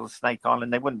missiles on Snake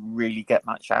Island, they wouldn't really get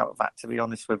much out of that, to be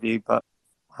honest with you. But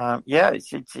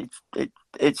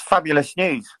it's fabulous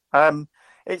news.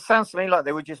 It sounds to me like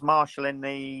they were just marshalling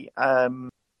the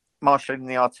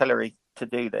artillery to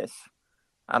do this,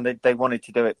 and they wanted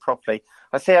to do it properly.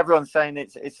 I see everyone saying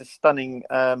it's a stunning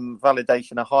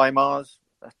validation of HIMARS,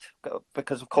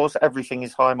 because of course everything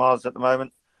is HIMARS at the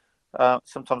moment.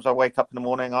 Sometimes I wake up in the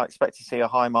morning, I expect to see a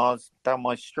HIMARS down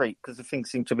my street because the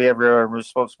things seem to be everywhere and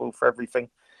responsible for everything.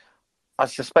 I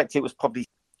suspect it was probably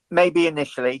maybe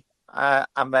initially,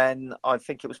 and then I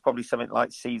think it was probably something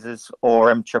like Caesars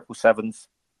or M777s,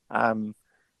 and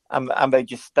they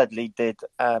just steadily did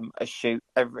a shoot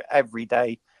every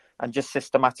day and just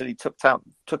systematically took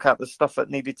out the stuff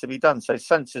that needed to be done. So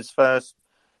sensors first,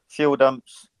 fuel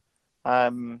dumps,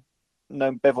 known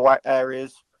bivouac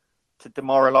areas to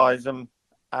demoralize them,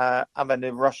 and then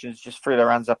the Russians just threw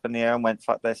their hands up in the air and went,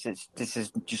 fuck this, this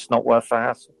is just not worth the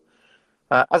hassle.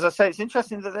 As I say, it's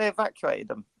interesting that they evacuated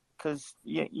them, because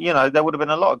there would have been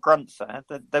a lot of grunts there.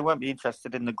 They won't be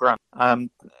interested in the grunt.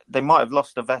 They might have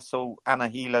lost a vessel and a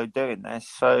helo doing this,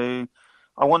 so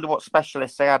I wonder what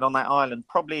specialists they had on that island.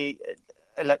 Probably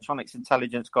electronics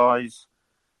intelligence guys,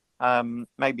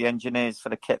 maybe engineers for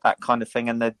the kit, that kind of thing,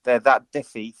 and they're that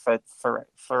diffy for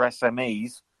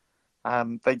SMEs.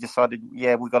 They decided,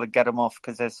 we've got to get them off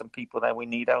because there's some people there we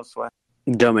need elsewhere.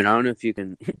 Domin, I don't know if you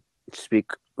can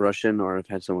speak Russian or I've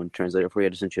had someone translate it for you. I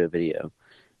just sent you a video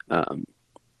of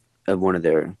one of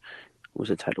their, what was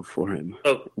the title for him?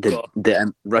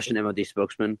 The Russian MOD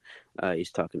spokesman.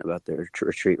 He's talking about their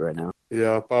retreat right now.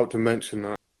 Yeah, about to mention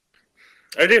that.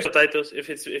 Are there subtitles? If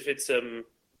it's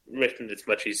written, it's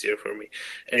much easier for me.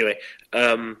 Anyway,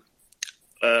 I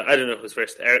don't know who's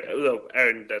first.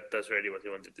 Aaron, that's really what he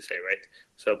wanted to say, right?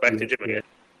 So back to Jim again.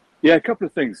 Yeah, a couple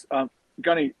of things.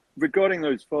 Gunny, regarding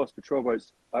those fast patrol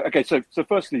boats. Okay, so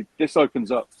firstly, this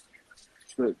opens up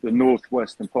the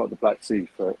northwestern part of the Black Sea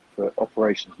for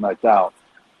operations, no doubt.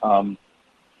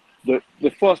 The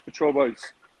fast patrol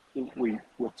boats that we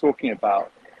were talking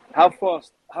about, how far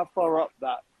up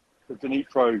the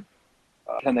Dnipro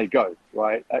can they go,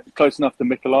 right? Close enough to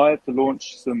Mykolaiv to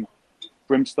launch some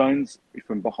brimstones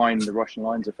from behind the Russian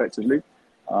lines effectively.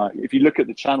 If you look at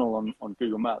the channel on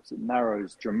Google Maps, it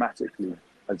narrows dramatically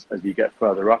as you get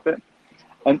further up it.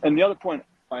 And the other point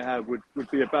I have would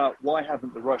be about why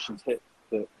haven't the Russians hit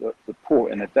the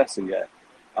port in Odessa yet?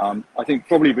 I think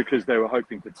probably because they were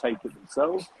hoping to take it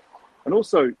themselves. And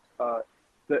also,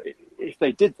 that if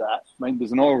they did that, I mean,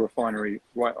 there's an oil refinery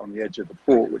right on the edge of the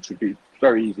port, which would be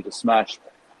very easy to smash.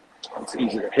 It's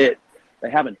easy to hit. They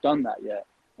haven't done that yet.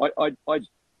 I'd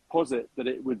posit that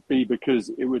it would be because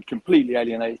it would completely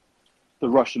alienate the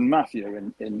Russian mafia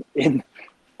in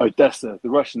Odessa, the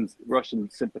Russian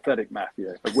sympathetic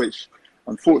mafia, of which,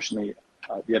 unfortunately,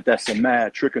 the Odessa mayor,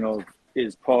 Tryukhanov,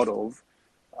 is part of.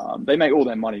 They make all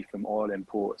their money from oil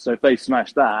imports. So if they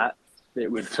smash that, it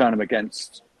would turn them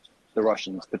against the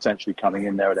Russians potentially coming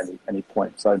in there at any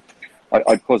point. So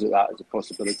I'd posit that as a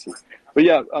possibility. But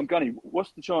yeah, Gunny,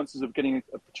 what's the chances of getting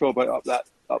a patrol boat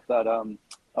up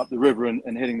the river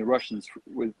and hitting the Russians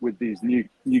with these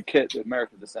new kit that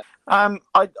America has sent?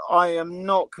 I am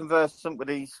not conversant with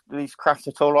these craft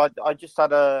at all. I just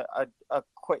had a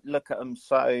quick look at them.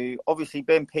 So obviously,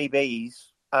 being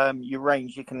PBs, your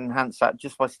range you can enhance that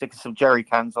just by sticking some jerry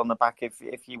cans on the back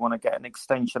if you want to get an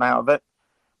extension out of it.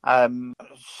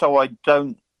 So I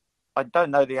don't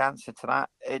know the answer to that.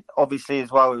 It obviously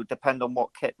as well, it would depend on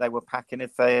what kit they were packing.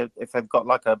 If they've got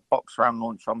like a box round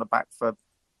launcher on the back for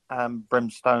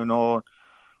brimstone or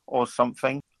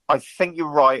something. I think you're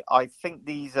right. I think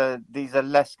these are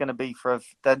less going to be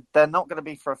they're not going to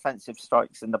be for offensive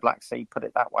strikes in the Black Sea, put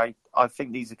it that way. I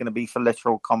think these are going to be for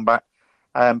literal combat.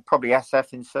 Probably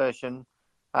SF insertion.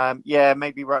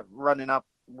 Maybe running up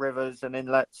rivers and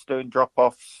inlets, doing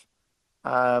drop-offs.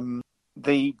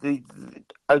 The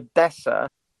Odessa,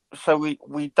 so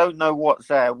we don't know what's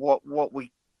there. What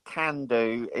we can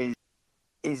do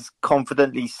is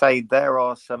confidently say there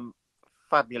are some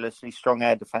fabulously strong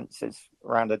air defences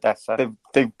around Odessa.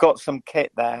 They've got some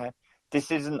kit there.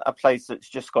 This isn't a place that's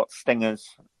just got stingers.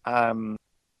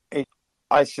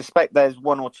 I suspect there's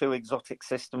one or two exotic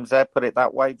systems there, put it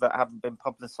that way, that haven't been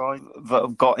publicised, that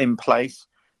have got in place.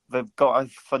 They've got a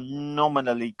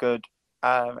phenomenally good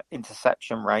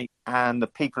interception rate, and the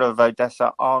people of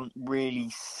Odessa aren't really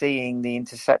seeing the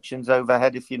interceptions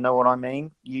overhead, if you know what I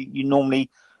mean. You normally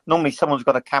someone's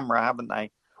got a camera, haven't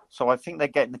they? So I think they're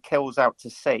getting the kills out to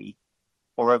sea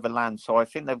or over land. So I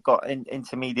think they've got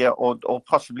intermediate or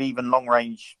possibly even long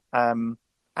range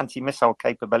anti-missile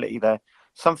capability there.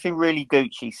 Something really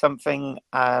Gucci, something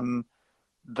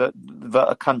that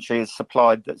a country has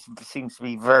supplied that seems to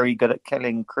be very good at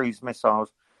killing cruise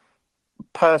missiles.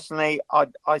 Personally,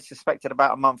 I suspected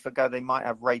about a month ago they might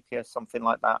have Rapier, something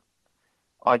like that.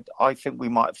 I think we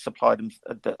might have supplied them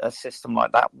a system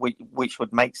like that, which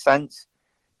would make sense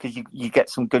because you get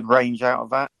some good range out of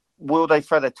that. Will they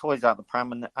throw their toys out the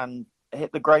pram and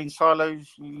hit the grain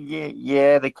silos?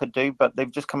 Yeah, they could do, but they've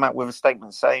just come out with a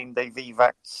statement saying they've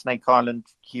evac'd Snake Island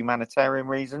humanitarian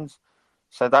reasons.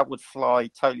 So that would fly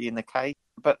totally in the case.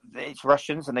 But it's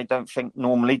Russians and they don't think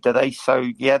normally, do they? So,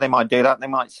 yeah, they might do that. They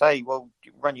might say, well,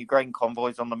 run your grain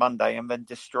convoys on the Monday and then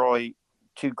destroy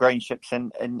 2 grain ships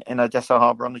in Odessa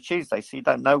Harbour on the Tuesday. So you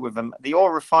don't know with them. The oil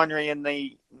refinery and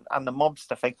the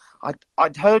mobster thing,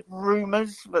 I'd heard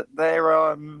rumours that there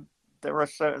are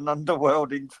certain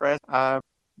underworld interests. But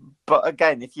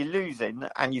again, if you're losing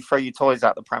and you throw your toys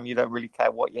out the pram, you don't really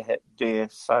care what you hit, do you?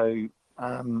 So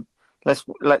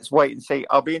let's wait and see.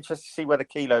 I'll be interested to see where the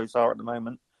kilos are at the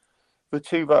moment. The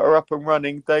 2 that are up and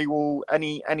running, they will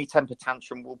any temper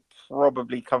tantrum will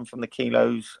probably come from the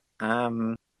kilos.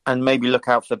 And maybe look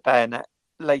out for Bayonet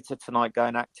later tonight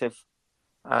going active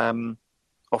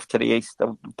off to the east.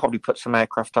 They'll probably put some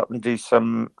aircraft up and do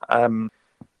some of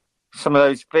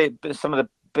the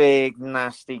big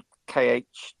nasty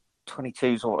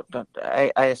KH-22s or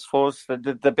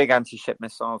AS4s, the big anti-ship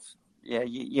missiles. Yeah,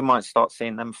 you might start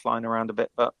seeing them flying around a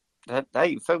bit. But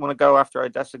hey, if they want to go after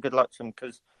Odessa, good luck to them,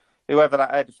 because whoever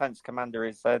that air defense commander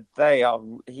is,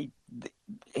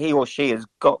 he or she has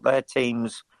got their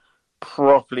teams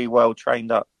properly well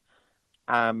trained up,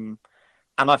 and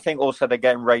I think also they're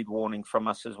getting raid warning from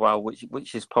us as well,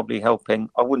 which is probably helping.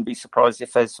 I wouldn't be surprised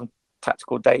if there's some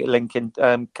tactical data linking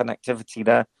connectivity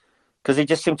there, because they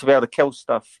just seem to be able to kill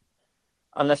stuff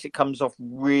unless it comes off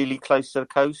really close to the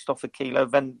coast off a kilo.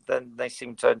 Then they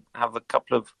seem to have a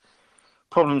couple of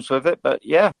problems with it. But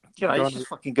yeah, it's just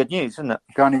fucking good news, isn't it?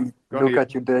 Gunny, look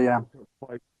at you there.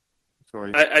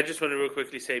 Sorry. I just want to real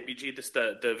quickly say, BG,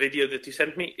 the video that you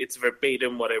sent me, it's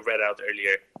verbatim what I read out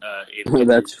earlier.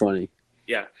 That's funny.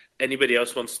 Yeah. Anybody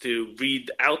else wants to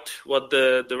read out what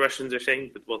the Russians are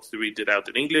saying, but wants to read it out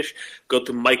in English, go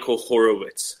to Michael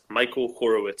Horowitz. Michael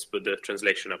Horowitz, put the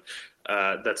translation up.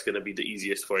 That's going to be the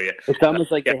easiest for you. It's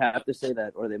almost like they have to say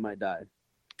that or they might die.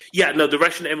 Yeah, no, the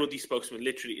Russian MOD spokesman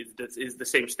literally is the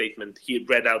same statement. He had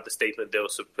read out the statement they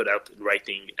also put out in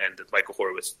writing, and that Michael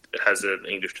Horowitz has an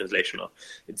English translation of.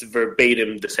 It's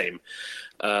verbatim the same.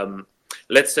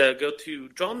 Let's go to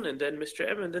John, and then Mr.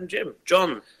 M, and then Jim.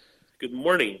 John, good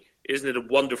morning. Isn't it a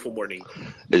wonderful morning?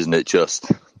 Isn't it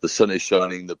just? The sun is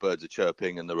shining, the birds are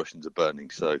chirping, and the Russians are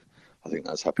burning. So I think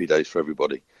that's happy days for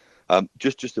everybody.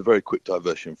 Just a very quick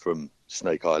diversion from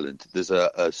Snake Island. There's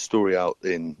a story out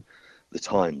in the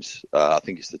Times, I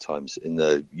think it's the Times, in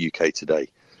the UK today,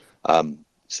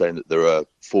 saying that there are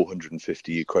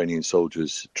 450 Ukrainian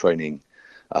soldiers training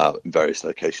in various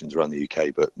locations around the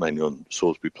UK, but mainly on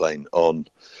Salisbury Plain, on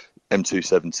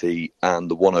M270 and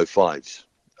the 105s.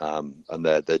 And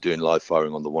they're doing live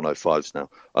firing on the 105s now.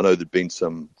 I know there'd been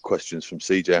some questions from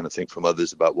CJ and I think from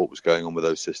others about what was going on with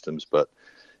those systems, but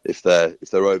if they're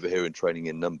over here and training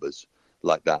in numbers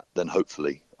like that, then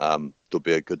hopefully there'll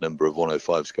be a good number of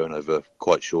 105s going over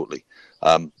quite shortly.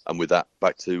 And with that,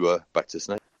 back to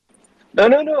Snake. No,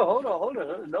 hold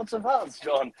on, not so fast,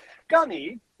 John.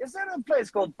 Gunny, is there a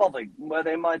place called Bovington where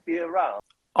they might be around?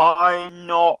 I've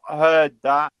not heard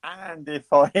that, and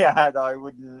if I had, I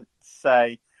wouldn't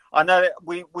say. I know that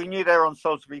we knew they were on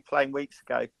Salisbury Plain weeks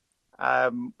ago,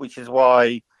 which is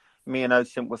why me and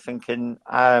Osim were thinking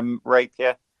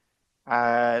Rapier.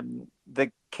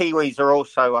 The Kiwis are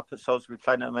also up at Salisbury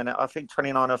Plain at the minute. I think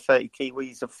 29 or 30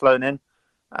 Kiwis have flown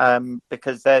in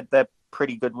because they're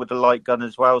pretty good with the light gun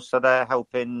as well. So they're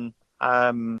helping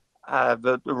the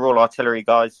Royal Artillery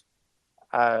guys.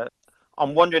 I'm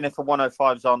wondering if the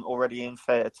 105s aren't already in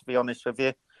theatre, to be honest with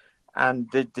you. And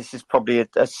this is probably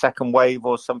a second wave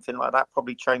or something like that.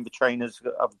 Probably chamber trainers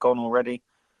have gone already.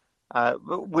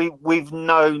 We've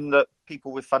known that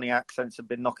people with funny accents have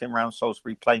been knocking around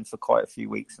Salisbury Plain for quite a few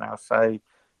weeks now. So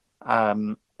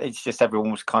it's just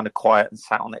everyone was kind of quiet and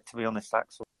sat on it, to be honest,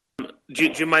 Axel. Do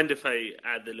you mind if I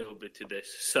add a little bit to this?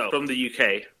 So, from the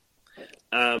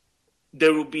UK,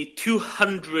 there will be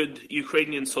 200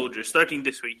 Ukrainian soldiers, starting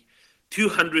this week,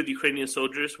 200 Ukrainian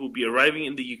soldiers will be arriving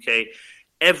in the UK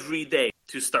every day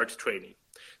to start training.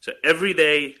 So every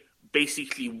day,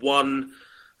 basically one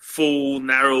full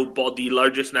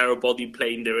largest narrow body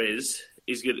plane there is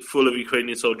full of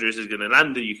Ukrainian soldiers is going to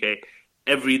land in the UK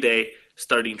every day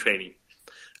starting training.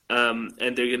 And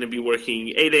they're going to be working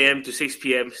 8 a.m. to 6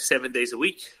 p.m. 7 days a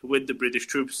week with the British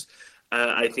troops.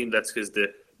 I think that's because the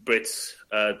Brits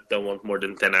don't want more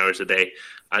than 10 hours a day.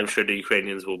 I'm sure the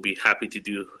Ukrainians will be happy to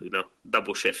do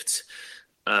double shifts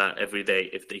every day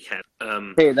if they can.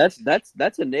 Hey, that's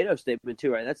a NATO statement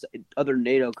too, right? That's other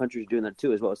NATO countries doing that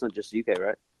too as well. It's not just the UK,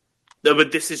 right? No,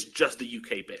 but this is just the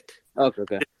UK bit. Okay.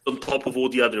 This is on top of all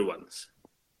the other ones.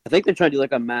 I think they're trying to do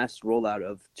like a mass rollout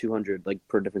of 200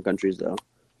 per different countries though,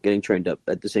 getting trained up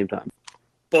at the same time.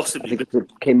 Possibly. I think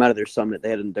it came out of their summit.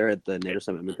 They're at the NATO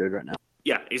summit in Madrid right now.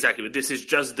 Yeah, exactly. But this is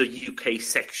just the UK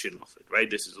section of it, right?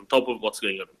 This is on top of what's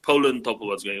going on in Poland, on top of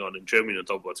what's going on in Germany, on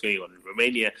top of what's going on in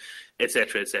Romania,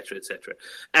 etc., etc., etc.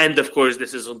 And, of course,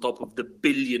 this is on top of the £1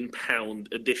 billion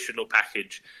additional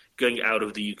package going out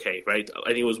of the UK, right? I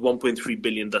think it was 1.3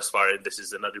 billion thus far, and this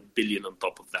is another billion on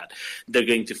top of that. They're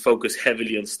going to focus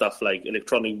heavily on stuff like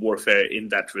electronic warfare in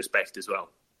that respect as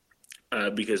well.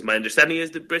 Because my understanding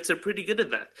is the Brits are pretty good at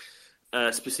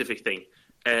that specific thing.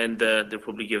 And they'll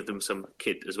probably give them some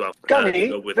kit as well.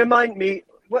 Gunny, remind me,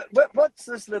 what's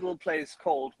this little place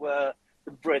called where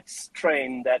the Brits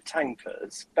train their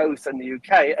tankers, both in the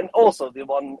UK and also the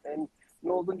one in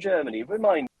northern Germany?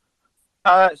 Remind me.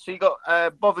 So you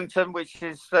got Bovington, which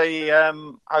is the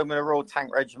home of the Royal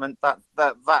Tank Regiment.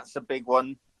 That's a big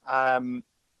one.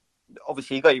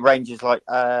 Obviously, you got your Rangers like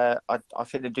I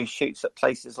think they do shoots at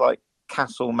places like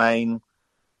Castlemaine.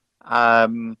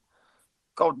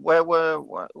 God, where were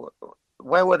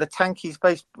the tankies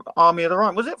based? Army of the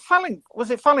Rhine? Was it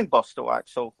Fallingbostel,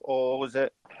 Axel, or was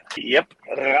it? Yep,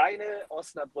 Rheine,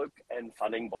 Osnabrück, and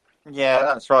Fallingbostel. Yeah,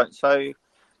 that's right. So,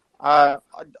 I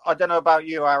don't know about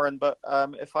you, Aaron, but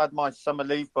if I had my summer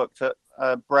leave booked at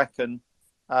Brecon,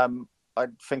 I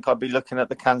think I'd be looking at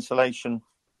the cancellation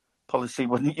policy,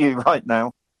 wouldn't you, right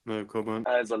now? No comment.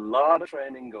 There's a lot of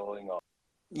training going on.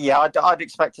 Yeah, I'd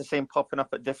expect to see him popping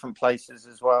up at different places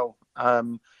as well.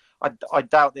 I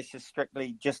doubt this is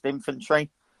strictly just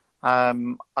infantry.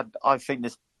 I think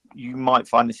you might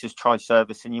find this is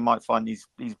tri-service, and you might find these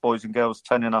boys and girls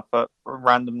turning up at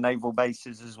random naval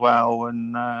bases as well,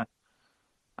 and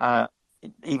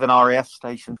even RAF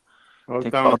stations. I was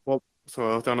down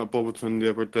So I was down at Bobbleton the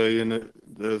other day, and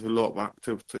there's a lot of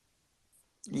activity.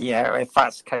 Yeah, if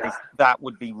that's the case, that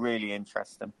would be really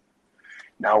interesting.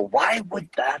 Now, why would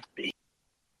that be?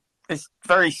 It's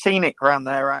very scenic around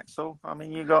there, Axel. I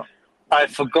mean, you got... I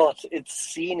forgot. It's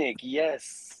scenic,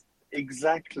 yes.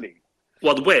 Exactly.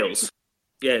 What, Wales?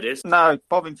 Yeah, it is. No,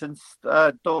 Bovington's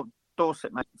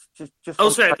Dorset, mate. Just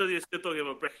sorry, I thought you were still talking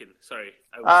about Brecon. Sorry.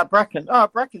 Brecon. Oh,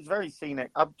 Brecon's very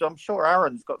scenic. I'm sure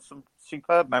Aaron's got some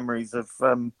superb memories of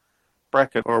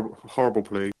Brecon. Horrible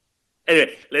play.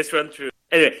 Anyway, let's run through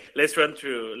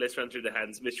the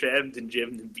hands. Mr. M, then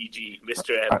Jim, then BG.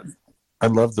 Mr. M. I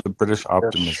love the British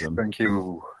optimism. Yes, thank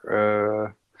you.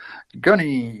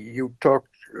 Gunny, you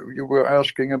were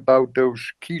asking about those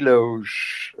kilos,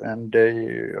 and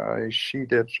I see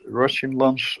that Russian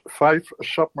launched 5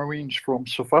 submarines from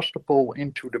Sevastopol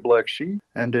into the Black Sea,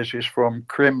 and this is from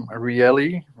Krim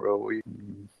Reali.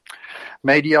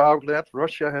 Media outlet.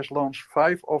 Russia has launched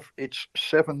 5 of its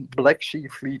 7 Black Sea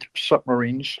Fleet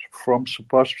submarines from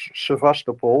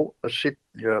Sevastopol, a city.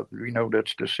 Yeah, we know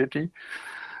that's the city.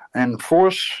 And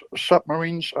 4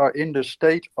 submarines are in the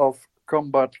state of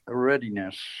combat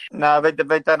readiness. No, they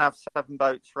don't have 7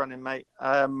 boats running, mate.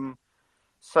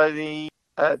 So the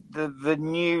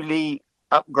newly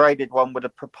upgraded one with a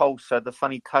propulsor, the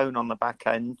funny cone on the back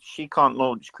end, she can't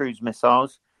launch cruise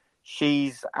missiles.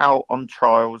 She's out on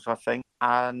trials, I think.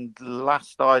 And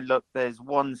last I looked, there's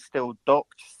one still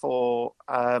docked for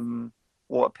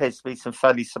what appears to be some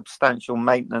fairly substantial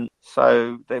maintenance.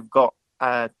 So they've got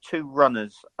 2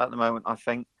 runners at the moment, I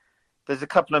think. There's a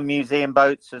couple of museum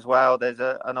boats as well. There's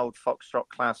an old Foxtrot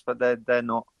class, but they're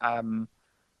not.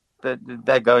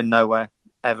 They're going nowhere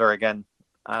ever again.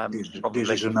 This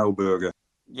is a no-burger.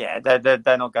 Yeah,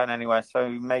 they're not going anywhere. So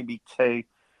maybe 2.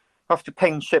 I have to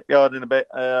ping Shipyard in a bit.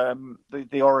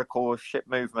 The Oracle of ship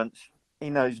movements.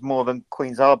 He knows more than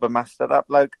Queen's Harbour Master, that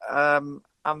bloke. And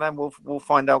then we'll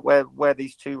find out where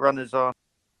these 2 runners are.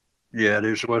 Yeah,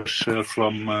 this was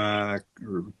from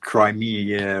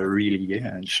Crimea, really,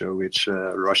 yeah. And so it's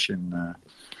Russian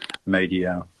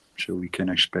media. So we can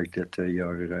expect that they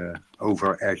are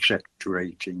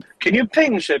over-exaggerating. Can you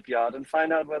ping Shipyard and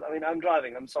find out whether... I mean, I'm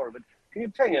driving, I'm sorry, but can you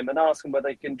ping him and ask him whether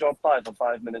he can drop by for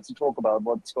 5 minutes and talk about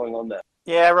what's going on there?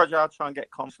 Yeah, Roger, I'll try and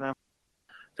get comms now.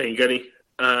 Thank you, Gunny.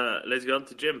 Let's go on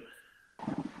to Jim.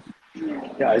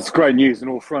 Yeah, it's great news on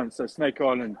all fronts. So Snake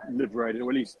Island liberated, or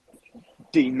at least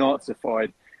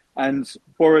denazified. And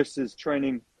Boris is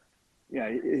training,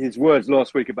 his words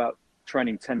last week about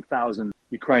training 10,000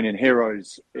 Ukrainian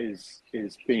heroes is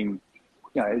being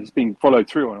followed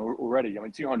through on already. I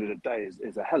mean, 200 a day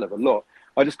is a hell of a lot.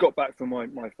 I just got back from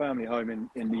my family home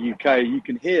in the UK. You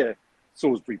can hear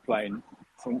Salisbury playing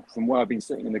from where I've been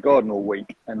sitting in the garden all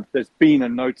week. And there's been a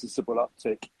noticeable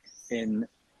uptick in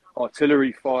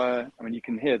artillery fire. I mean, you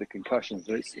can hear the concussions.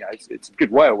 It's a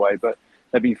good way away, but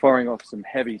they've been firing off some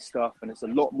heavy stuff, and it's a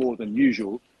lot more than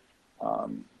usual.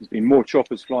 There's been more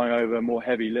choppers flying over, more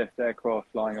heavy lift aircraft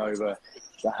flying over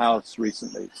the house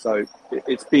recently. So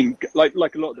it's been like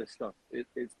a lot of this stuff.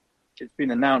 It's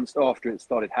been announced after it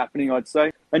started happening, I'd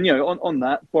say. And on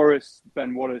that, Boris,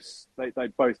 Ben Wallace, they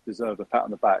both deserve a pat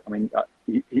on the back. I mean,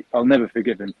 I'll never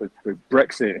forgive him for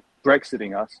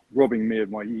Brexiting us, robbing me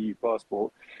of my EU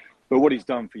passport. But what he's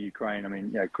done for Ukraine, I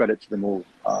mean, credit to them all.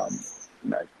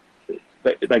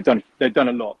 They've done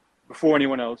a lot before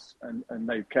anyone else, and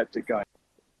they've kept it going.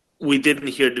 We didn't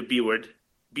hear the B word.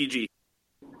 BG.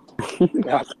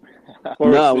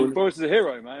 Boris is a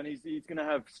hero, man. He's going to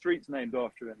have streets named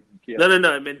after him.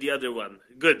 No. I meant the other one.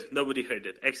 Good. Nobody heard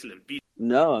it. Excellent.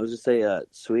 No, I was just say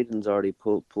Sweden's already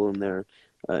pulling their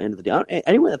end of the deal.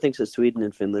 Anyone that thinks that Sweden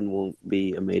and Finland won't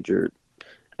be a major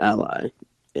ally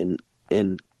in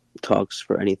talks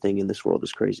for anything in this world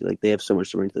is crazy. Like, they have so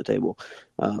much to bring to the table.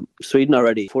 Sweden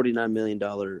already, $49 million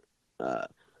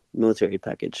military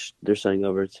package they're sending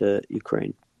over to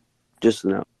Ukraine. Just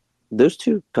now. Those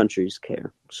 2 countries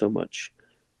care so much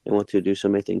and want to do so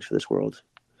many things for this world.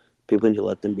 People need to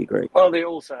let them be great. Well, they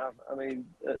also have, I mean,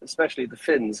 especially the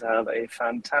Finns have a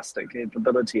fantastic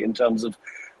capability in terms of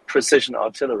precision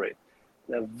artillery.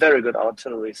 They're a very good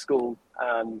artillery school,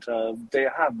 and they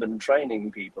have been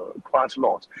training people quite a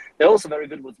lot. They're also very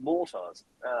good with mortars.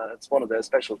 It's one of their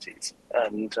specialties.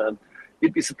 And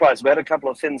you'd be surprised. We had a couple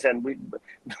of Finns, and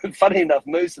funny enough,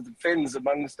 most of the Finns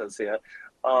amongst us here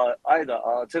are either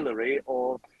artillery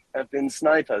or have been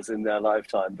snipers in their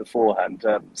lifetime beforehand.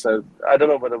 So I don't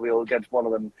know whether we'll get one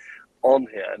of them on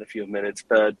here in a few minutes,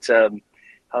 but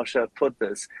how shall I put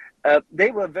this?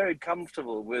 They were very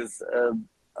comfortable with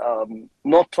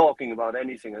not talking about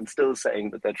anything and still saying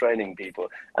that they're training people,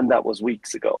 and that was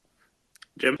weeks ago.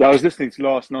 Jim? I was listening to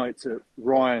last night to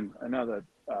Ryan, another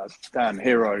damn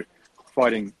hero,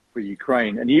 fighting for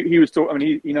Ukraine, and he was talking. I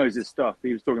mean, he knows his stuff.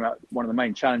 He was talking about one of the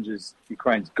main challenges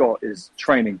Ukraine's got is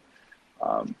training,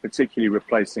 particularly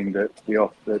replacing the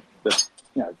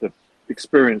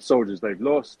experienced soldiers they've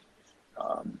lost.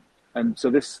 And so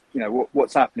this,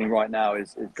 what's happening right now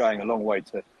is going a long way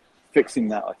to fixing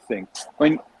that, I think. I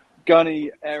mean,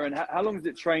 Gunny, Aaron, how long does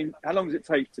it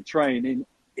take to train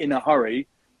in a hurry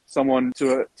someone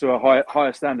to a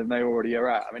higher standard than they already are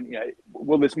at? I mean,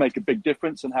 will this make a big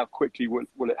difference, and how quickly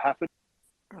will it happen?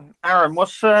 Aaron,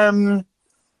 what's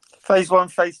phase 1,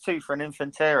 phase 2 for an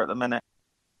infanteer at the minute?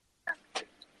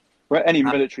 Well, any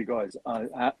military guys,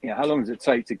 how long does it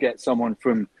take to get someone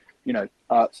from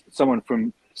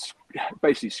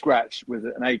basically scratch with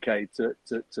an AK to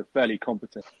fairly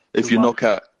competent? If you knock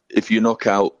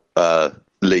out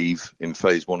leave in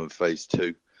phase 1 and phase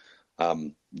 2,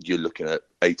 you're looking at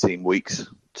 18 weeks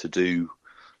to do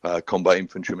combat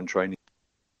infantryman training.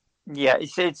 Yeah,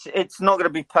 it's not going to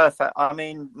be perfect. I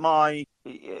mean,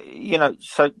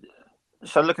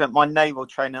 so looking at my naval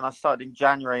training, I started in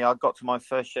January. I got to my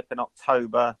first ship in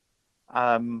October,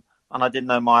 and I didn't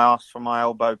know my arse from my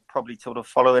elbow probably till the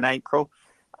following April.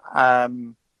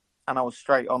 And I was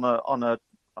straight on an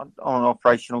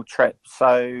operational trip.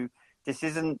 So this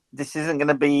isn't going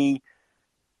to be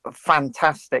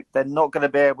fantastic. They're not going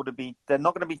to be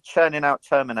churning out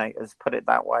Terminators, put it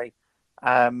that way.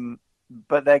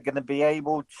 But they're going to be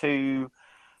able to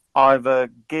either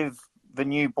give the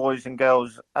new boys and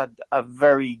girls a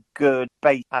very good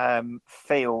base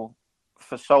feel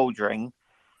for soldiering,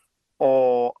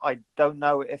 or I don't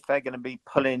know if they're going to be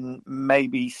pulling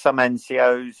maybe some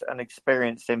NCOs and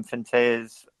experienced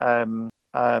infanteers,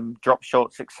 drop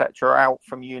shorts, etc., out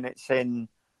from units in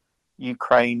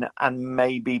Ukraine and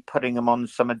maybe putting them on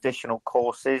some additional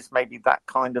courses, maybe that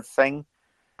kind of thing.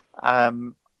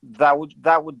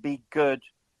 That would be good,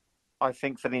 I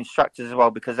think, for the instructors as well,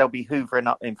 because they'll be hoovering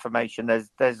up information. There's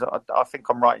I think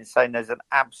I'm right in saying there's an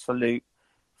absolute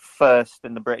thirst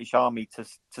in the British Army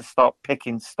to start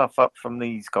picking stuff up from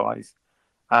these guys,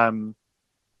 in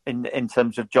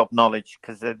terms of job knowledge,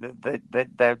 because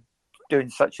they're doing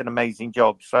such an amazing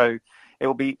job. So it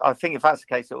will be, I think, if that's the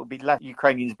case, it will be less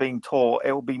Ukrainians being taught.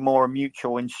 It will be more a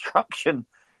mutual instruction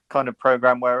kind of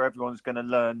program where everyone's going to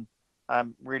learn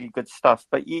really good stuff.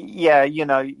 But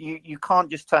you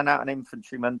can't just turn out an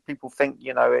infantryman. People think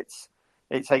it's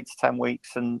 8 to 10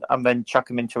 weeks and then chuck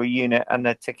them into a unit and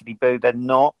they're tickety boo. They're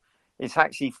not. It's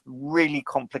actually really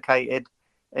complicated.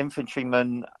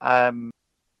 Infantrymen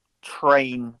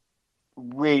train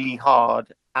really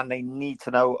hard and they need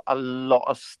to know a lot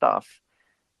of stuff.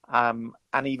 And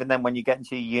even then, when you get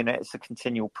into a unit, it's a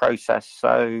continual process.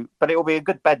 So, but it will be a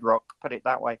good bedrock, put it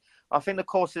that way. I think the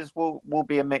courses will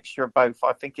be a mixture of both.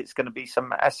 I think it's going to be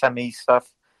some SME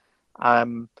stuff,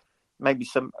 maybe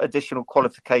some additional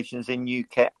qualifications in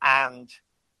UKIT, and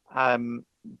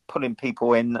pulling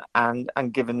people in and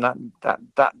giving that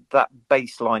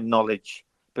baseline knowledge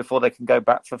before they can go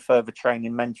back for further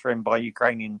training, mentoring by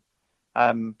Ukrainian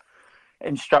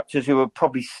instructors who are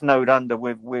probably snowed under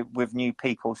with new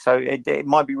people. So it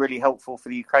might be really helpful for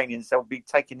the Ukrainians. They'll be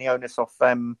taking the onus off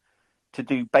them to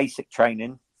do basic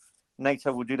training.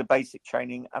 NATO will do the basic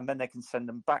training, and then they can send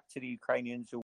them back to the Ukrainians who